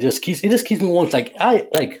 and it just keeps me wanting.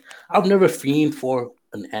 I've never fiended for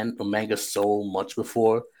a manga so much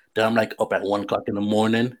before that I'm like up at 1:00 in the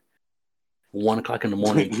morning. 1:00 in the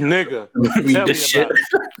morning, nigga, read tell this me shit. about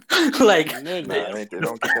it. Like, Nigga. Nah, they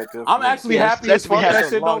don't get that good. I'm for me. actually happy That's as fuck we had that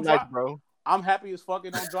some shit long don't nights, drop. bro. I'm happy as fuck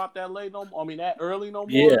it don't drop that late no more. I mean that early no more.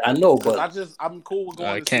 yeah, I know, 'Cause but I'm cool with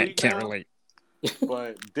going to sleep Can't now. relate.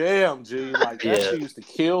 But damn, G, like that Yeah. shit used to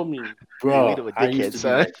kill me. bro, we do a I used dickhead, to be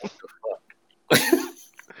son. like, what the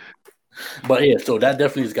fuck? But yeah, so that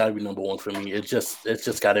definitely has got to be number 1 for me. It's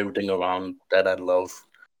just got everything around that I love.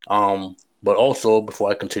 But also before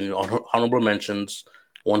I continue, honorable mentions: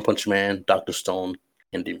 One Punch Man, Dr. Stone,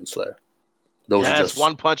 and Demon Slayer. Those are Yes, just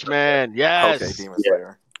One Punch Man. Yes. Okay, Demon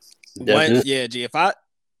Slayer. G.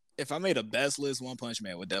 If I made a best list, One Punch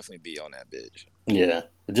Man would definitely be on that bitch. Yeah,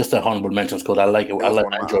 just the honorable mentions because I like it. That I was like.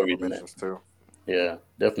 one I of my enjoy honorable reading it. mentions too. Yeah,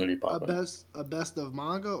 definitely A popular. best of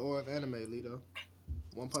manga or of anime, Lito?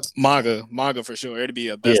 One Punch. Manga for sure. It'd be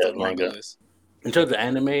a best Yeah, of manga manga. list. In terms of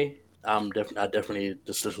anime,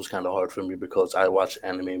 this list was kind of hard for me because I watch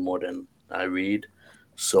anime more than I read.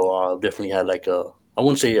 So I definitely had like I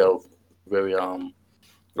wouldn't say a very a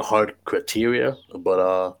hard criteria, but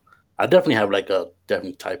I definitely have like a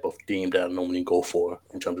definite type of theme that I normally go for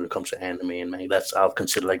in terms of when it comes to anime and manga. That's I've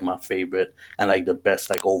considered like my favorite and like the best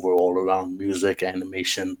like overall around music,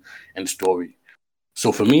 animation, and story.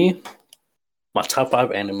 So for me, my top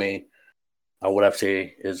 5 anime, I would have to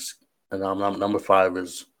say is, and number 5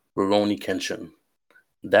 is Rurouni Kenshin.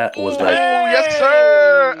 That was like, yes,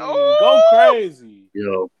 sir. Go crazy.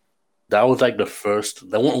 That was like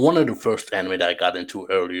one of the first anime that I got into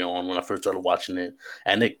early on when I first started watching it,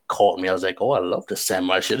 and it caught me. I was like, oh, I love this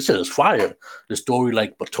samurai shit. This shit is fire. The story,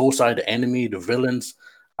 like Batosai, the enemy, the villains,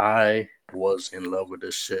 I was in love with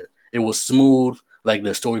this shit. It was smooth. Like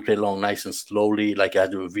the story played along nice and slowly. Like I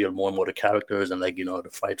had to reveal more and more the characters, and like the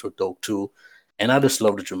fights were dope too. And I just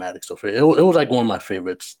love the dramatic stuff. It was like one of my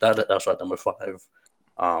favorites. That's right, number 5,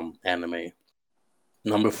 anime.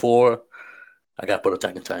 Number 4, I got put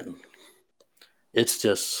Attack on Titan. I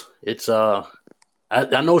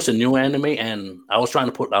know it's a new anime, and I was trying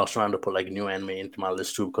to put like new anime into my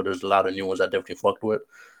list too, because there's a lot of new ones I definitely fucked with.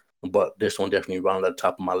 But this one definitely rounded at the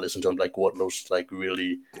top of my list in terms of like what those like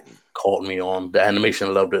really caught me on. The animation,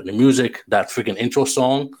 I loved it. The music, that freaking intro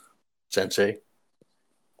song, Sensei.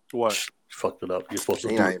 What? Fucked it up. You're supposed to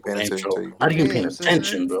He do ain't paying an intro. attention. Not even paying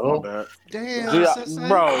attention, bro. Damn,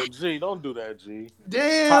 Bro, G, don't do that, G.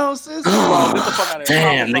 Damn, sis. Bro, get the fuck out of here.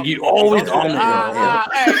 Damn, nigga, you always on it.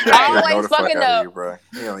 Always fucking up. You, bro.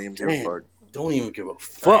 You don't even give a fuck. Don't even give a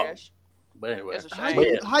fuck. Trash. But anyway, It's a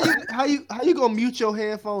shame. How you gonna mute your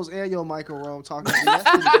headphones and your microphone talking to me? That's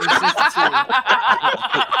pretty insensitive.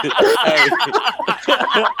 Hey,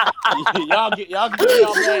 y'all give y'all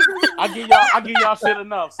back. I give y'all shit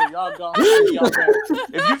enough, so y'all go. I give y'all back.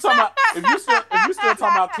 If you still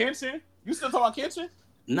talking about Kenshin, you still talking about Kenshin?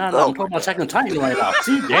 No, I'm talking about Attack on Titan right now.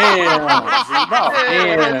 See, damn.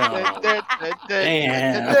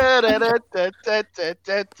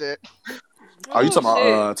 Oh, you talking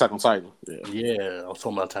about Attack on Titan? Yeah, I was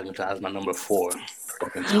talking about Attack on Titan as my number 4.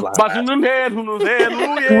 Fucking Too late. Bro, we need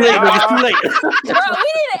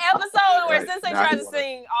an episode where Sensei tries to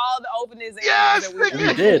sing all the openings. Yes, we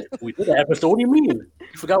did. We did an episode. What do you mean?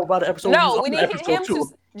 You forgot about the episode? No, we need him to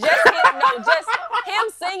just him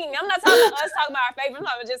singing. I'm not talking about us talking about our favorite. I'm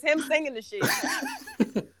talking about just him singing the shit.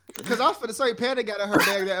 Because I was finna say Panda got her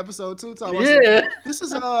bag that episode too. Yeah. This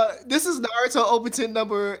is Naruto Opening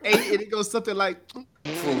number 8, and it goes something like.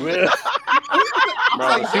 For real.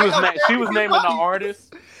 Bro, she was naming the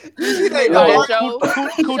artist.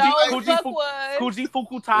 Kuji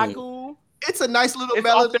Fukutaku. It's a nice little It's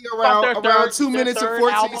melody around 2 their minutes and third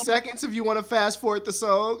 14 album. seconds if you want to fast forward the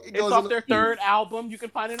song. It's off their 3rd album. You can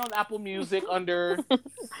find it on Apple Music under.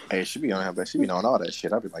 Hey, she be on her, but she be on all that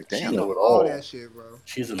shit. I'd be like, damn, She know it all that shit, bro.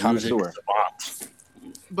 She's a Connoisseur. music savant.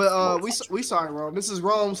 But we sorry, Rome. This is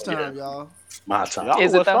Rome's time, y'all. My time. Y'all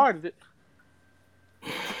Is it though? started it.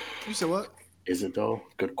 You said what? Is it though?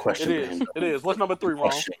 Good question. It is. What's number 3,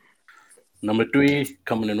 Ron? Number 3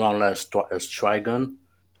 coming in around as Trigun.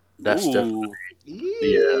 That's definitely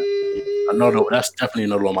that's definitely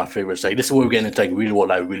another one of my favorites. Like this is where we're getting into like really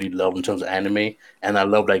what I really love in terms of anime, and I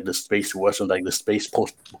love like the space western, like the space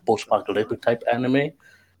post-apocalyptic type anime.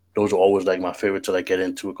 Those are always like my favorite to like get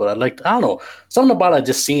into because I don't know, something about like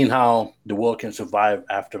just seeing how the world can survive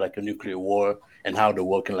after like a nuclear war and how the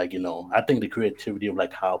world can I think the creativity of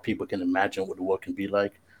like how people can imagine what the world can be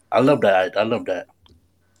like. I love that.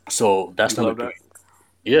 So that's number 3.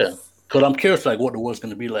 Yeah. Because I'm curious, like, what the world's going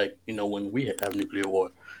to be like, when we have nuclear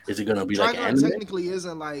war. Is it going to be like Trigun anime? technically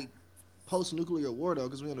isn't like post-nuclear war though,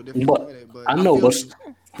 because we're on a different planet. But I know, but it's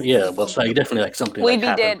like definitely like something. We'd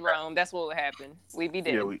like be dead, Rome. That's what would happen. We'd be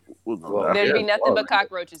dead. Yeah, we'll There'd be nothing but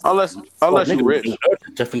cockroaches. Unless you're rich.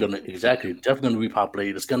 Definitely gonna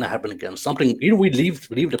repopulate. It's gonna happen again. Something either we leave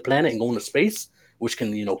the planet and go into space, which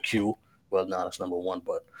can Q. Well, no, that's number 1,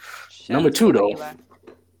 but number 2 though.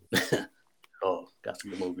 Oh, that's a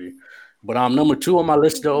good movie. But number 2 on my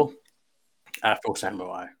list though, Afro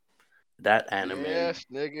Samurai. That anime. Yes,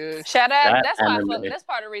 nigga. Shout out. That That's why anime. that's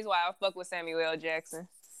part of the reason why I fuck with Samuel L. Jackson.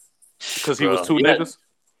 Because he was 2 niggas.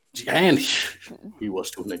 And he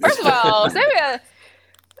was 2 niggas. First of all, Samuel,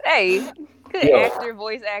 hey, good actor,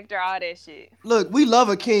 voice actor, all that shit. look, we love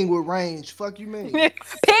a king with range. Fuck you, mean?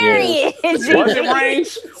 Period. Wasn't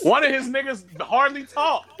range. One of his niggas hardly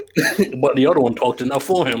talked. But the other one talked enough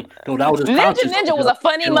for him. No, that was his Ninja conscience. Ninja was a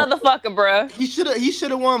funny motherfucker, bro. He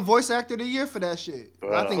should have won Voice Actor of the Year for that shit.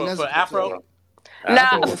 I think that's For Afro.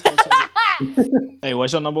 Nah. Hey,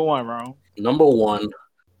 what's your number 1, Ron? Number 1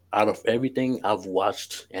 out of everything I've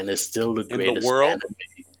watched, and it's still the greatest world? anime.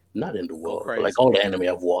 Not in the world, but crazy. like all the anime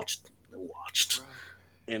I've watched.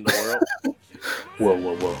 In the world. Whoa.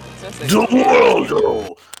 The world,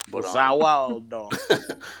 though. But Zawal, dog.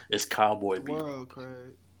 it's Cowboy Bebop. World, Craig.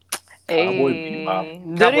 Cowboy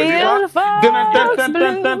Bebop. Cowboy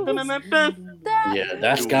Bebop. Yeah,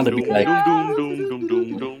 that's gotta be like.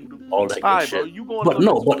 all that good All right, shit. bro. You going But a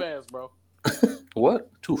little no, bit but too fast, bro. what?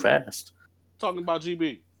 Too fast. Talking about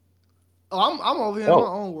GB. Oh, I'm over here in my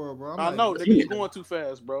own world, bro. I know, nigga. Yeah. You going too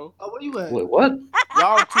fast, bro. Oh, where you at? Wait, what?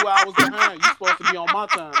 Y'all 2 hours behind. You supposed to be on my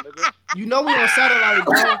time, nigga. You know we on satellite,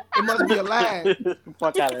 bro. It must be a lag.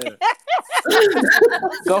 Fuck out of here.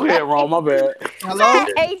 Go ahead, Ron. My bad. Hello,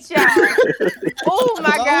 I hate y'all. Oh my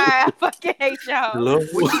Hello? god, I fucking hate y'all. Hello?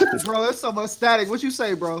 bro. It's so much static. What you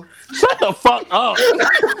say, bro? Shut the fuck up.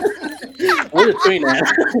 Where the train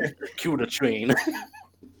at? Cue the train.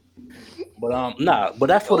 But nah, but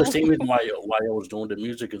that's for the same reason why I was doing the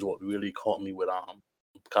music is what really caught me with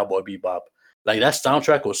Cowboy Bebop. Like that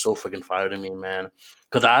soundtrack was so freaking fire to me, man.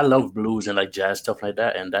 Cause I love blues and like jazz stuff like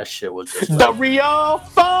that, and that shit was just The real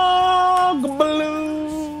fog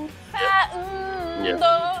blue.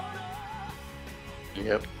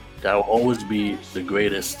 Yep. That will always be the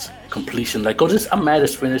greatest completion. Like, cause I'm mad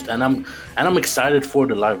it's finished, and I'm excited for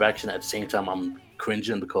the live action. At the same time, I'm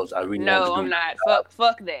cringing because I really No, want to I'm do not.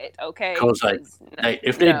 Fuck that. Okay. Cause like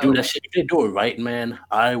if they do that shit, if they do it right, man,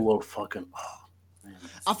 I will fucking. Oh, man.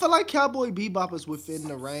 I feel like Cowboy Bebop is within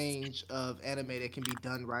the range of anime that can be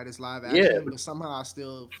done right as live action, Yeah. but somehow I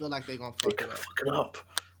still feel like they're gonna They fuck it could up. fuck it up.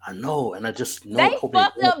 I know, and I just know. They hope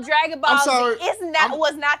fucked don't. up Dragon Ball I'm sorry. Z.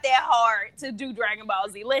 Was not that hard to do Dragon Ball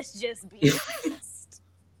Z. Let's just be honest.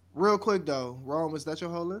 Real quick though, Rome, is that your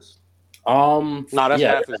whole list? Nah, that's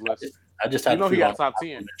yeah, half his list. I just had You know a he few got top honorable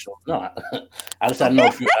 10. mentions. No, I just had to know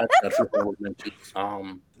a few. I had a few honorable mentions.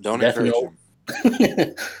 Don't Death encourage Note. him.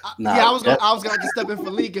 Nah, Yeah, I was Death- gonna step in for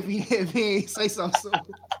Leak if he ain't say something soon.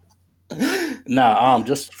 Nah,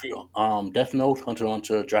 just a few. Death Note, Hunter x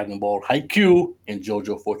Hunter, Dragon Ball, Haikyuu, and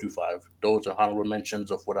JoJo 425. Those are honorable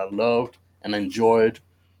mentions of what I loved and enjoyed.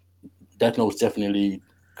 Death Note's definitely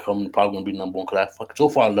probably gonna be number one because so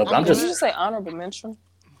far I love it. I'm Did you just just say honorable mention?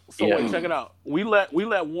 So Yeah. wait, check it out. We let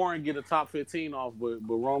Warren get a top 15 off, but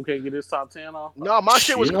Rome can't get his top 10 off. No, my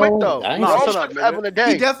shit was You quick know, though. I ain't- Nah, Rome shut up, took forever nigga. in a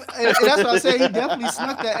day. And that's what I said. He definitely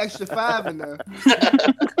snuck that extra 5 in there.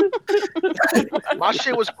 My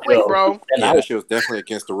shit was quick, Yo. bro. and Yeah, I, that shit was definitely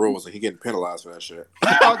against the rules, and he getting penalized for that shit.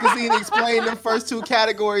 Because he didn't explain them first 2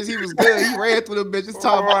 categories. He was good. He ran through them bitches.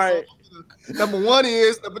 Talking Right. about number 1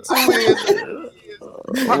 is, number 2 is.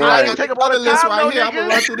 I Right. didn't take up all Other the list time, right though, here. I'm gonna nigga.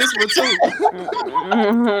 run through this one too.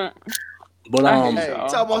 but I hate Hey, y'all.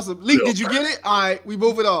 Talk about some Leak. Did you get it? All right, we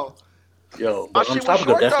move it on. yo, My but on shit was top of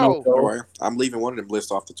the short, Death Note, though. Don't though, worry, I'm leaving one of them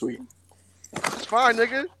lists off the tweet. It's fine,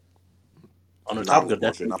 nigga. on the Nah, top of the I'm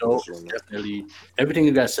Death bullshitting. Note, I'm though, bullshitting, man. definitely everything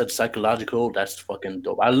you guys said psychological. That's fucking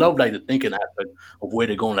dope. I love like the thinking aspect of where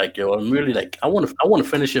they're going. Like, yo, I'm really like I want to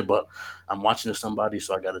finish it, but I'm watching to somebody,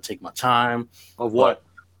 so I got to take my time. Of what?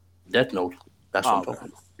 Death Note. That's what I'm Oh, talking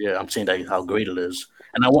about. Yeah, I'm saying that how great it is,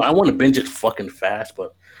 and I want to binge it fucking fast,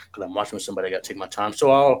 but because I'm watching with somebody, I got to take my time. So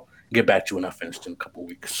I'll get back to you when I finish in a couple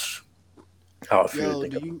weeks. How I feel Yo,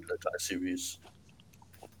 think do about you- the entire series.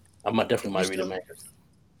 I might definitely might You read a still- manga.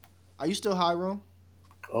 Are you still high, Rome?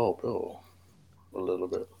 Oh, bro, a little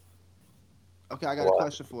bit. Okay, I got What? a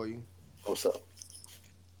question for you. What's up?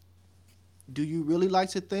 Do you really like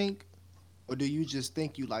to think, or do you just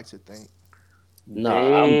think you like to think? Nah,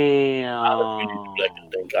 I Damn. really do like to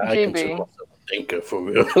think. I GB. consider myself a thinker for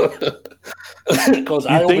real. Because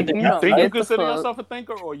I You think overthink. You you don't think get you the consider fuck. yourself a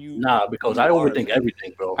thinker, or you? Nah, because You I are overthink a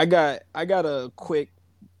everything, bro. I got a quick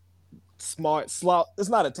smart slot. It's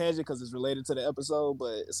not a tangent because it's related to the episode,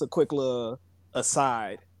 but it's a quick little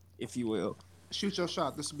aside, if you will. Shoot your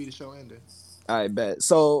shot. This will be the show ending. I bet.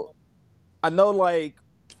 So I know, like,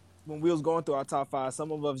 when we was going through our top 5,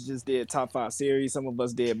 some of us just did top 5 series, some of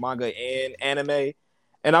us did manga and anime.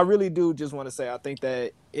 And I really do just want to say I think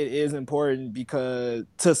that it is important because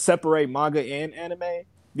to separate manga and anime,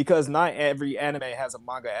 because not every anime has a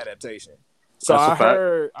manga adaptation. So That's a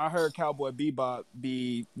fact. I heard Cowboy Bebop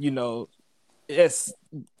be, it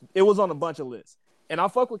was on a bunch of lists. And I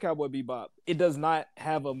fuck with Cowboy Bebop. It does not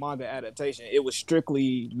have a manga adaptation. It was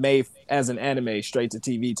strictly made as an anime, straight to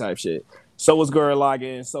TV type shit. So was Gurren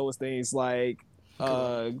Lagann. So was things like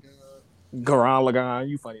Gurren Lagann.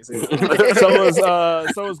 You funny as hell. so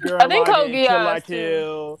was Gurren I think Lagann, Code Kill la Geass, too.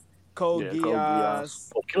 Kill, Code Yeah, Code Geass.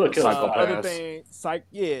 Geass. Oh, Killer Kill. Other Psychopaths. thing,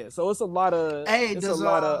 yeah. So it's a lot of Hey, it's a does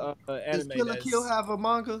lot of does anime. Kill la that's- Kill have a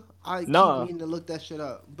manga? I Nah. keep meaning to look that shit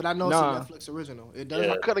up, but I know Nah. it's a Netflix original. It does.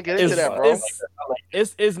 Yeah. I couldn't get into that, bro.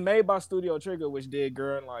 It's made by Studio Trigger, which did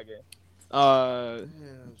Gurren Lagann. Yeah,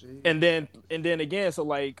 G. And then again, so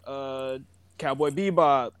like Cowboy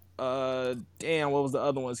Bebop, damn, what was the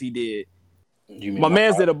other ones he did? You mean My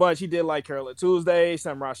man's did a bunch. He did like Carolyn Tuesday,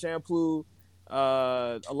 Samurai Champloo,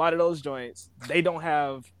 a lot of those joints. They don't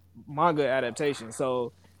have manga adaptation,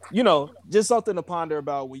 so just something to ponder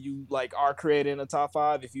about when you like are creating a top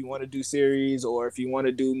 5. If you want to do series or if you want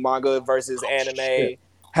to do manga versus anime,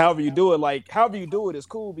 however you do it is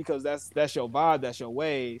cool because that's your vibe, that's your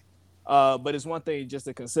wave. But it's one thing just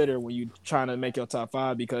to consider when you're trying to make your top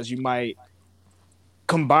 5 because you might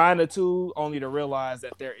combine the two only to realize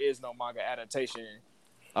that there is no manga adaptation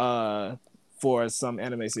for some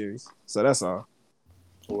anime series. So that's all.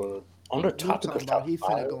 Well, on the topic of top he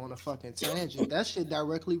finna 5, go on a fucking tangent. That shit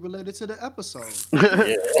directly related to the episode.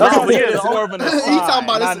 yeah. That's all it is. More of an He aside, talking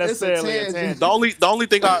about not it's a necessarily a tangent. tangent.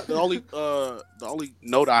 The only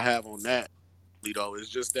note I have on that, Lito, is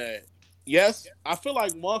just that yes, I feel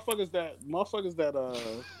like motherfuckers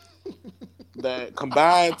that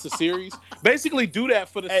combine to series basically do that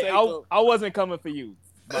for the Hey, sake of. I wasn't coming for you.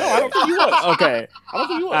 No, I don't think you was. Okay. I don't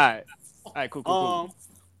think you All was. right, cool.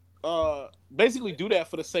 Basically do that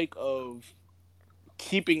for the sake of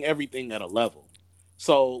keeping everything at a level.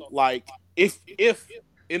 So, like, if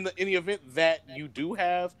in the event that you do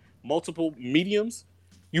have multiple mediums,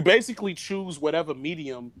 you basically choose whatever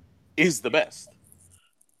medium is the best.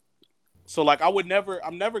 So, like, I'm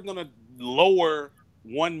never gonna lower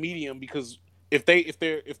one medium because if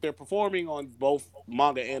they're performing on both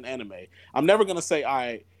manga and anime, I'm never gonna say, all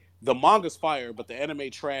right, the manga's fire, but the anime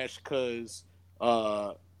trash because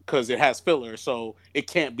it has filler, so it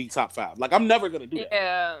can't be top 5. Like, I'm never gonna do that.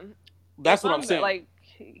 Yeah, That's what I'm saying. Like,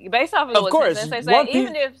 based off of Of what course, Sensei One said,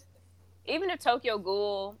 Piece- even if Tokyo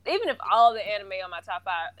Ghoul, even if all the anime on my top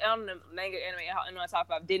 5, on the manga anime in my top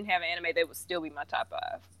 5 didn't have an anime, they would still be my top 5.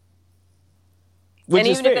 Which And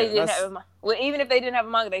is even fair. even if they didn't have a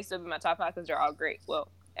manga, they still be my top 5 because they're all great. Well,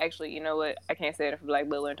 actually, you know what? I can't say that for Black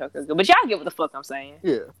Butler and Tokyo Ghoul, but y'all get what the fuck I'm saying.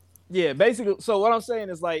 Yeah, basically. So what I'm saying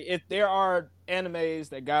is like, if there are animes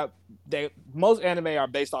most anime are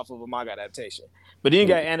based off of a manga adaptation, but then you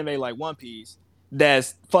got anime like One Piece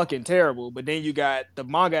that's fucking terrible, but then you got the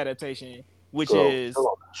manga adaptation, which is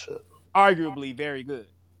arguably very good.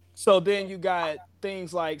 So then you got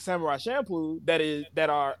things like Samurai Champloo that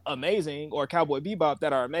are amazing, or Cowboy Bebop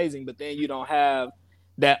that are amazing, but then you don't have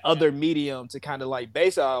that other medium to kind of like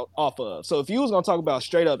base out off of. So if you was gonna talk about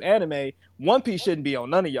straight up anime, One Piece shouldn't be on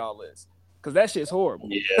none of y'all lists because that shit's horrible.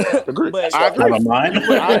 Yeah, But I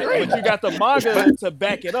agree. but you got the manga to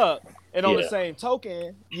back it up, and on the Yeah. same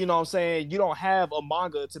token, you know what I'm saying, you don't have a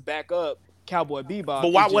manga to back up Cowboy Bebop.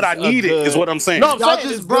 But why It's would I just a need it? good- Is what I'm saying. No, I'm Y'all saying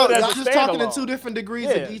just it's bro, good as y'all a just talking in standalone. 2 different degrees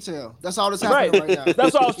Yeah. of detail. That's all that's happening right, now.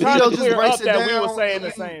 That's what I was trying Lito to just clear breaks up it that we down, were saying the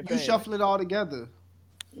and same you thing. shuffle it all together.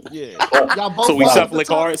 Yeah. Y'all both So we off shuffling the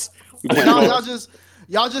top. cards. We No, playing cards.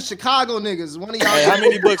 y'all just Chicago niggas. One of y'all. Hey, how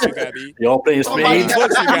many books you got, B? Y'all playing Somebody How many Spain?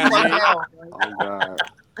 books you got, B? Oh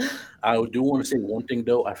God. I do want to say one thing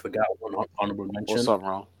though. I forgot one honorable mention. What's up,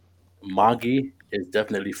 Ron? Magi is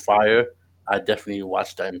definitely fire. I definitely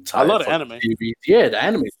watched the entire. I love the fucking anime. series. Yeah, the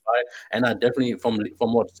anime is fire, and I definitely from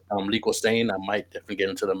what Liko was saying, I might definitely get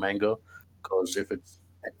into the manga because if it's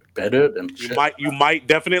better, then shit. You might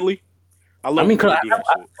definitely. I love. I mean, when cause they do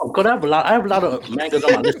that shit. I have a lot of mangas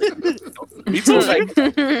on my list. Me too. So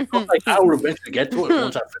it's like I will eventually get to it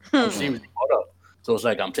once I finish the series caught up. So it's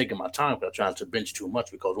like I'm taking my time because I'm trying to binge too much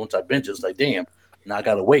because once I binge, it's like damn, now I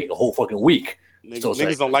gotta wait a whole fucking week. So it's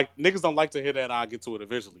Niggas don't like to hear that. I'll get to it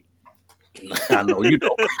eventually. I know you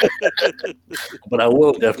don't, but I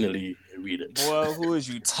will definitely read it. Boy, who is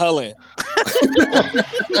you telling?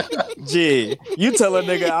 Gee, you tell a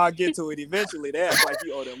nigga I'll get to it eventually. That's like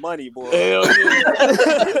you owe them money, boy. Hell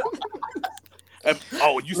yeah.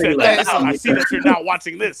 You said that. Now. I see that you're now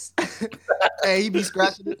watching this. Hey, they be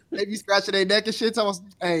scratching their neck and shit.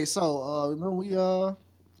 Hey, so remember we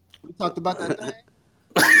talked about that thing?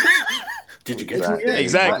 Did you get to it?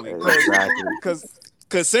 Exactly. Exactly.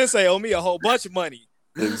 Cause Sensei owe me a whole bunch of money.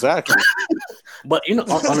 Exactly. But on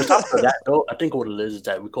the top of that though, I think what it is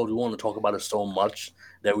that because we want to talk about it so much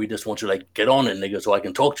that we just want to like get on it, nigga, so I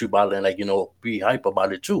can talk to you about it and like be hype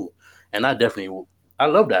about it too. And I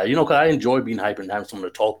love that, because I enjoy being hype and having someone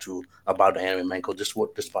to talk to about the anime, man. Because this is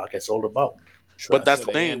what this podcast is all about. But that's So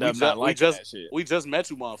the they thing. end up not liking that shit. We just met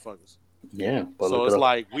you, motherfuckers. Yeah. But So it's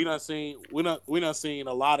like we done seen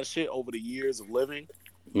a lot of shit over the years of living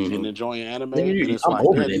and enjoying anime. Nigga, And it's I'm like,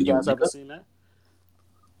 older yeah, than you guys you, ever nigga. seen that?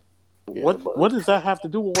 Yeah, What does that have to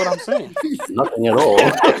do with what I'm saying? nothing at all.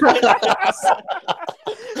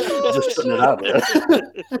 Just putting it out there.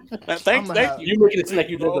 Thank you. You're making it seem like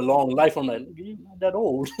you lived a long life. I'm like, you're not that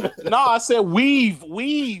old. No, I said weave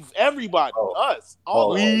everybody, us,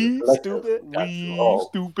 all we stupid, Got we you. Oh.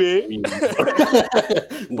 stupid.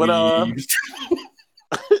 But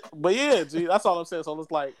but yeah, G, that's all I'm saying. So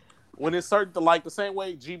it's like when it's certain, like the same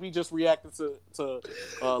way GB just reacted to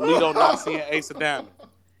Lito not seeing Ace of Diamond.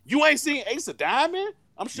 You ain't seen Ace of Diamond?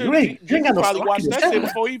 I'm sure You ain't got no probably stock watched in that the shit channel.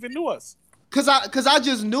 before he even knew us. Cause I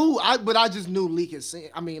just knew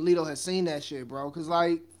Leto had seen that shit, bro. Cause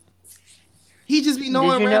like he just be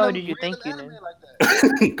knowing you know, or random, did you think random you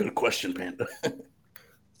anime knew? Good like question, Panda.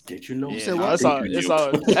 Did you know? Yeah, said no, what? it's all. It's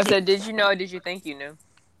all. I said, did you know or did you think you knew?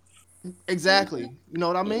 that. Exactly. You know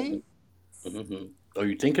what I mean? Mm-hmm. Are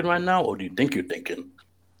you thinking right now, or do you think you're thinking?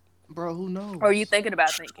 Bro, who knows? Or are you thinking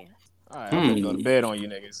about thinking? All right, I'm gonna go to bed on you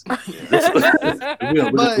niggas.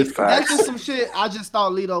 But Facts. that's just some shit I just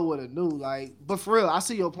thought Leto would have knew. Like, but for real, I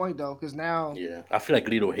see your point though, because now Yeah, I feel like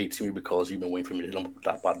Lito hates me because he's been waiting for me to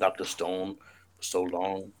talk about Dr. Stone for so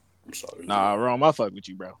long. I'm sorry. Nah, Rome, I fuck with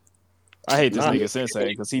you, bro. I hate this Nah. nigga Sensei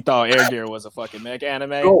because he thought Air Gear was a fucking mech anime.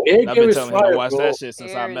 Bro, Air And I've Gear been is telling him fire, to watch bro. that shit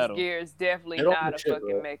since I met him. Gear is definitely Get off not the a shit, fucking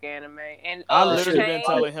bro. mech anime. And I literally been Shane,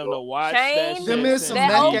 telling him to watch that Shane, shit. them is some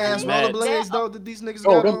That mech opening- ass that- rollerblades though that these niggas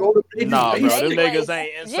Bro, got them on. rollerblades Nah, is bro, basic. them Anyway, niggas ain't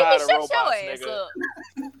Jimmy, inside of shut robots, your ass nigga. up.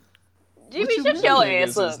 What Jimmy, you shut mean? your Niggas ass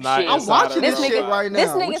is up. not Shit. I'm inside watching of this shit robots. right This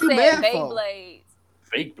now. nigga What you said mad for? Beyblade.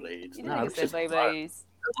 Fake blades. This Nah, nigga this said is fire. Beyblades.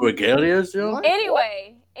 Regalias, yo. What?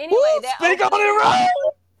 Anyway, Woo, that speak on opening- it, bro.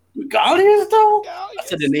 Regalias, though? I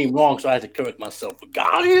said the name wrong, so I had to correct myself.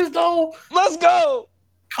 Regalias, though? Let's go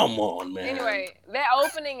Come on, man. Anyway, that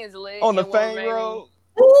opening is lit. on the and what Fang made me- Road.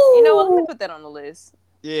 You know what? Let me put that on the list.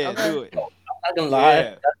 Yeah, Okay. do it. I'm not gonna lie.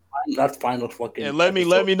 Yeah. That's final fucking. And let me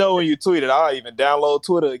know when you tweet it. I'll even download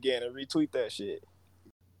Twitter again and retweet that shit.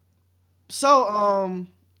 So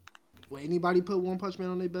will anybody put One Punch Man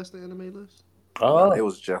on their best anime list? Nah, it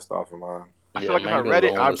was just off of mine. I feel like if I Mango read it,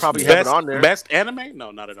 alone I'd is- probably have it Best, on there. best anime?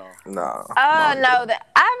 No, not at all. Nah. No, that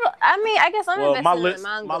I mean, I guess I'm Well, my invested in list, the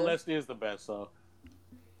manga. my list is the best. So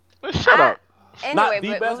Shut up. Anyway, not the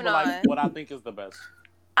but best, moving but on. like what I think is the best.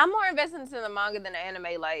 I'm more invested into the manga than the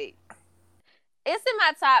anime. Like, it's in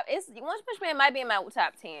my top. One Punch Man might be in my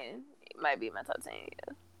top 10. It might be in my top 10.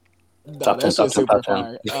 Yeah. No, Top 10, that shit's top 10, super top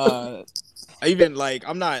 10. fire. Even like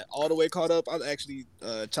I'm not all the way caught up. I've actually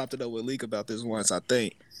chopped it up with Leak about this once, I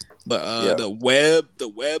think. But Yeah. the web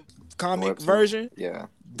comic Webtoon. version, Yeah.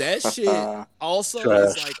 that shit also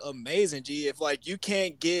is Trash. like amazing. G, if like you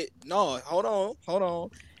can't get hold on.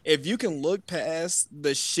 If you can look past the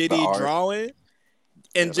shitty art. drawing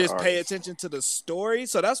and the just art pay is- attention to the story,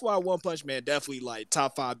 so that's why One Punch Man definitely like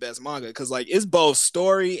top 5 best manga because like it's both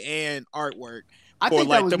story and artwork. I For, think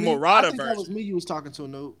like, that was the me. Murata I think that was version. me you was talking to,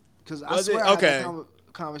 Noob. Because I Was it? swear I had Okay.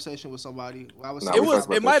 a conversation with somebody. Where I was Nah, saying we talked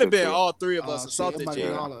about It that might have shit been too. all three of us or shit, something. it might G. be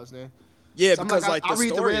all of us, man. Yeah, So I'm because like, like I the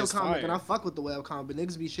read the story web is comic fire. and I fuck with the web comic, but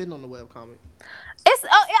niggas be shitting on the web comic.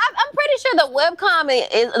 I'm pretty sure the webcomic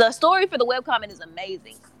is the story for the webcomic is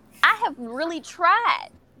amazing. I have really tried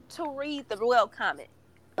to read the webcomic,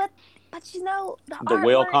 but you know The artwork-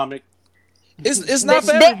 whale comic. It's not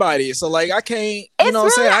for That- everybody, so like I can't, you It's know what I'm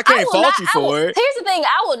saying? really- I can't will fault not- you I will- for it. Here's the thing: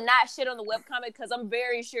 I will not shit on the webcomic because I'm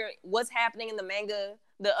very sure what's happening in the manga,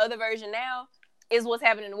 the other version now, is what's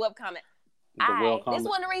happening in the webcomic. The whale This comic. is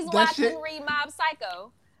one of the reasons That why I shit- couldn't read Mob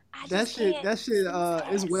Psycho. I That just shit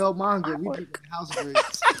can't. is well manga. We beat the house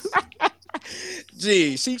bricks.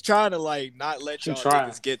 Gee, she's trying to like not let y'all trying.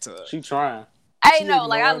 niggas get to her. She trying. I she know,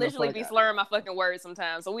 like I ignoring the literally fuck be out. slurring my fucking words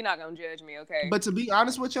sometimes, so we're not gonna judge me, okay? But to be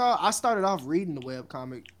honest with y'all, I started off reading the web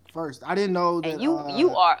comic first. I didn't know that and you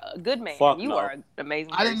are a good man. fuck You no. are an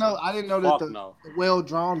amazing. I didn't know that Fuck the no. well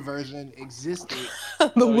drawn version existed.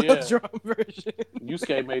 The Oh, yeah. withdrawn version.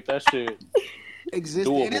 Yusuke made that shit.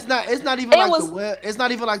 Existed. Doable. It's not even It like was- the web. It's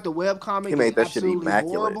not even like the web comic. He made is that shit absolutely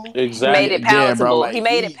immaculate. horrible. He Exactly. made it Yeah, bro, palatable. like, he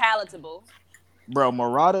made he- it palatable. Bro,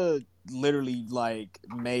 Murata literally like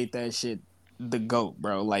made that shit the GOAT,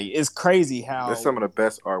 bro. Like it's crazy how It's some of the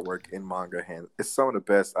best artwork in manga hand. It's some of the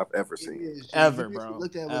best I've ever It seen. is, G. Ever, He basically bro.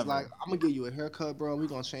 Looked at it was Ever. like, I'm gonna give you a haircut, bro. We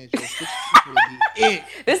gonna change your picture to be it.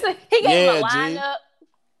 He gave him a Yeah, G. lineup.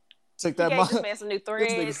 took He that gave this man. man some new This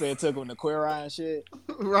nigga threads. said took him to Queer Eye and shit.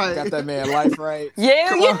 Right. Got that man life right. Yeah,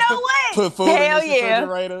 Come you on. know what? Put food Hell in his yeah.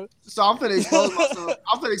 refrigerator. So I'm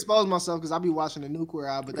finna expose myself. because I be watching the new Queer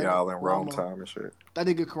Eye, but We that all nigga in Rome Kurama- time and shit. That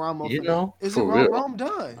nigga Karamo. You know, is it for Rome? real. Rome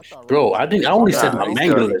done. Bro, I only said my he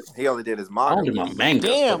manga still- list. He only did his I manga. only did my manga.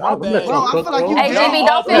 Damn, but my I'm bad. gonna let Bro, y'all I cook, feel like you bro. Hey, Y'all GB, all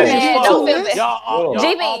don't feel petty bad. as Don't fuck. feel bad. Y'all all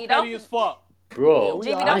GB, petty don't- as fuck. Bro,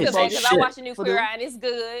 GB, I don't ain't feel say bad because I shit. watch the new For Queer the- Eye and it's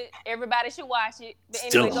good. Everybody should watch it. But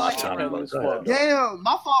Still anyway, go my ahead. time. Rome. Go ahead. Damn,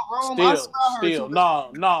 my fault, Rome. I Still, swear I heard still. too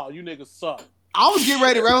much. No, you niggas suck. I was getting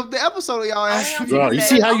ready to wrap up the episode of y'all ass. don't Bro, think you that-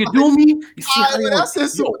 see how you do me? You see how Alright, you well, that's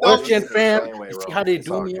just you're super a working dope. fam? Same way, You see bro. how they It's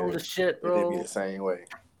do all me on good. the shit, They did me bro? the same way.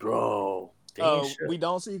 Bro, We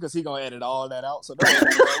don't see because he gonna edit all that out. So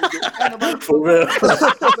don't worry. For real.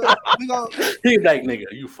 We gonna, He like, nigga,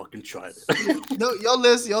 you fucking tried it. no, your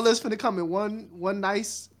list finna come in one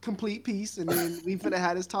nice complete piece, and then we finna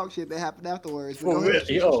have this talk shit that happened afterwards. But For go ahead, real,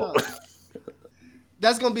 shoot your yo. shot.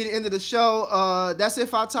 That's gonna be the end of the show. That's it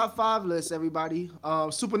for our top 5 list, everybody.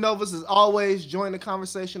 Supernovas, as always, join the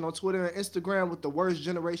conversation on Twitter and Instagram with the Worst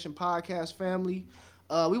Generation Podcast family.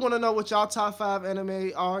 We want to know what y'all top 5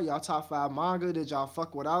 anime are. Y'all top 5 manga. Did y'all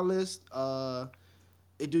fuck with our list?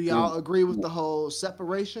 Do y'all agree with the whole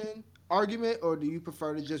separation argument, or do you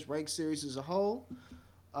prefer to just rank series as a whole?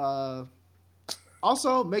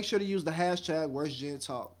 Also, make sure to use the hashtag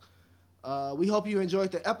WorstGenTalk. We hope you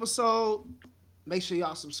enjoyed the episode. Make sure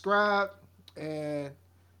y'all subscribe and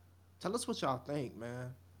tell us what y'all think,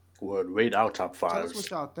 man. Word, rate our top Tell us fives. what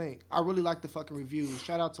y'all think. I really like the fucking reviews.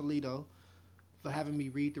 Shout out to Lido for having me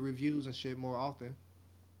read the reviews and shit more often.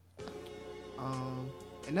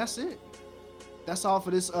 And that's it. That's all for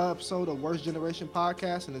this episode of Worst Generation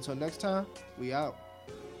Podcast. And until next time, we out.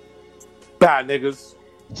 Bye, niggas.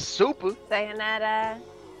 Super. Sayonara.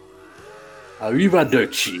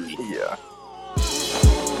 Arrivederci. Yeah.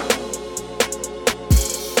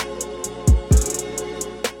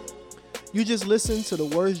 You just listened to the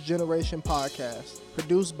Worst Generation Podcast,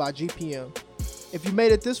 produced by GPM. If you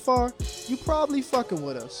made it this far, you probably fucking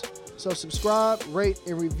with us. So subscribe, rate,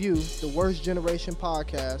 and review the Worst Generation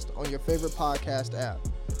Podcast on your favorite podcast app.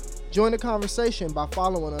 Join the conversation by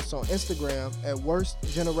following us on Instagram at Worst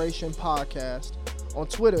Generation Podcast, on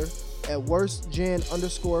Twitter at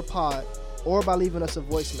WorstGen_pod, or by leaving us a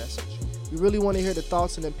voice message. We really want to hear the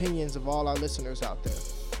thoughts and opinions of all our listeners out there.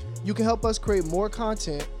 You can help us create more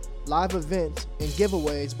content, live events, and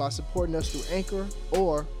giveaways by supporting us through Anchor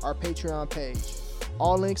or our Patreon page.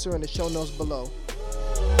 All links are in the show notes below.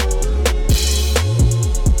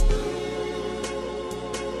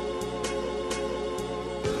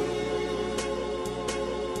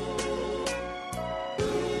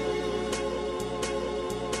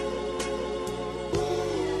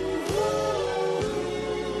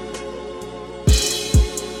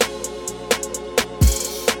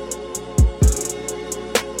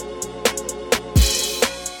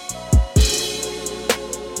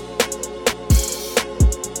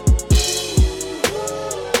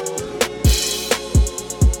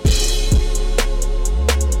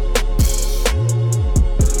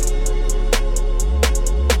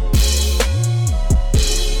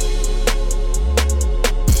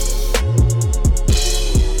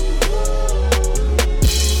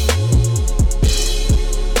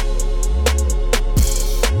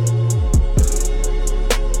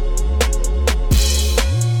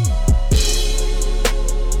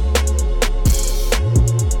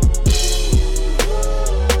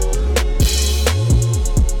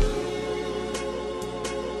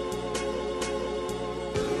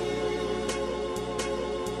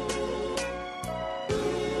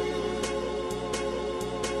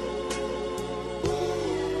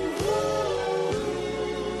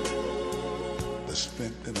 The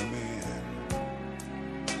strength in a man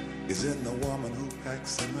is in the woman who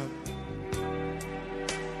backs him up,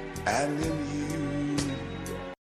 and in you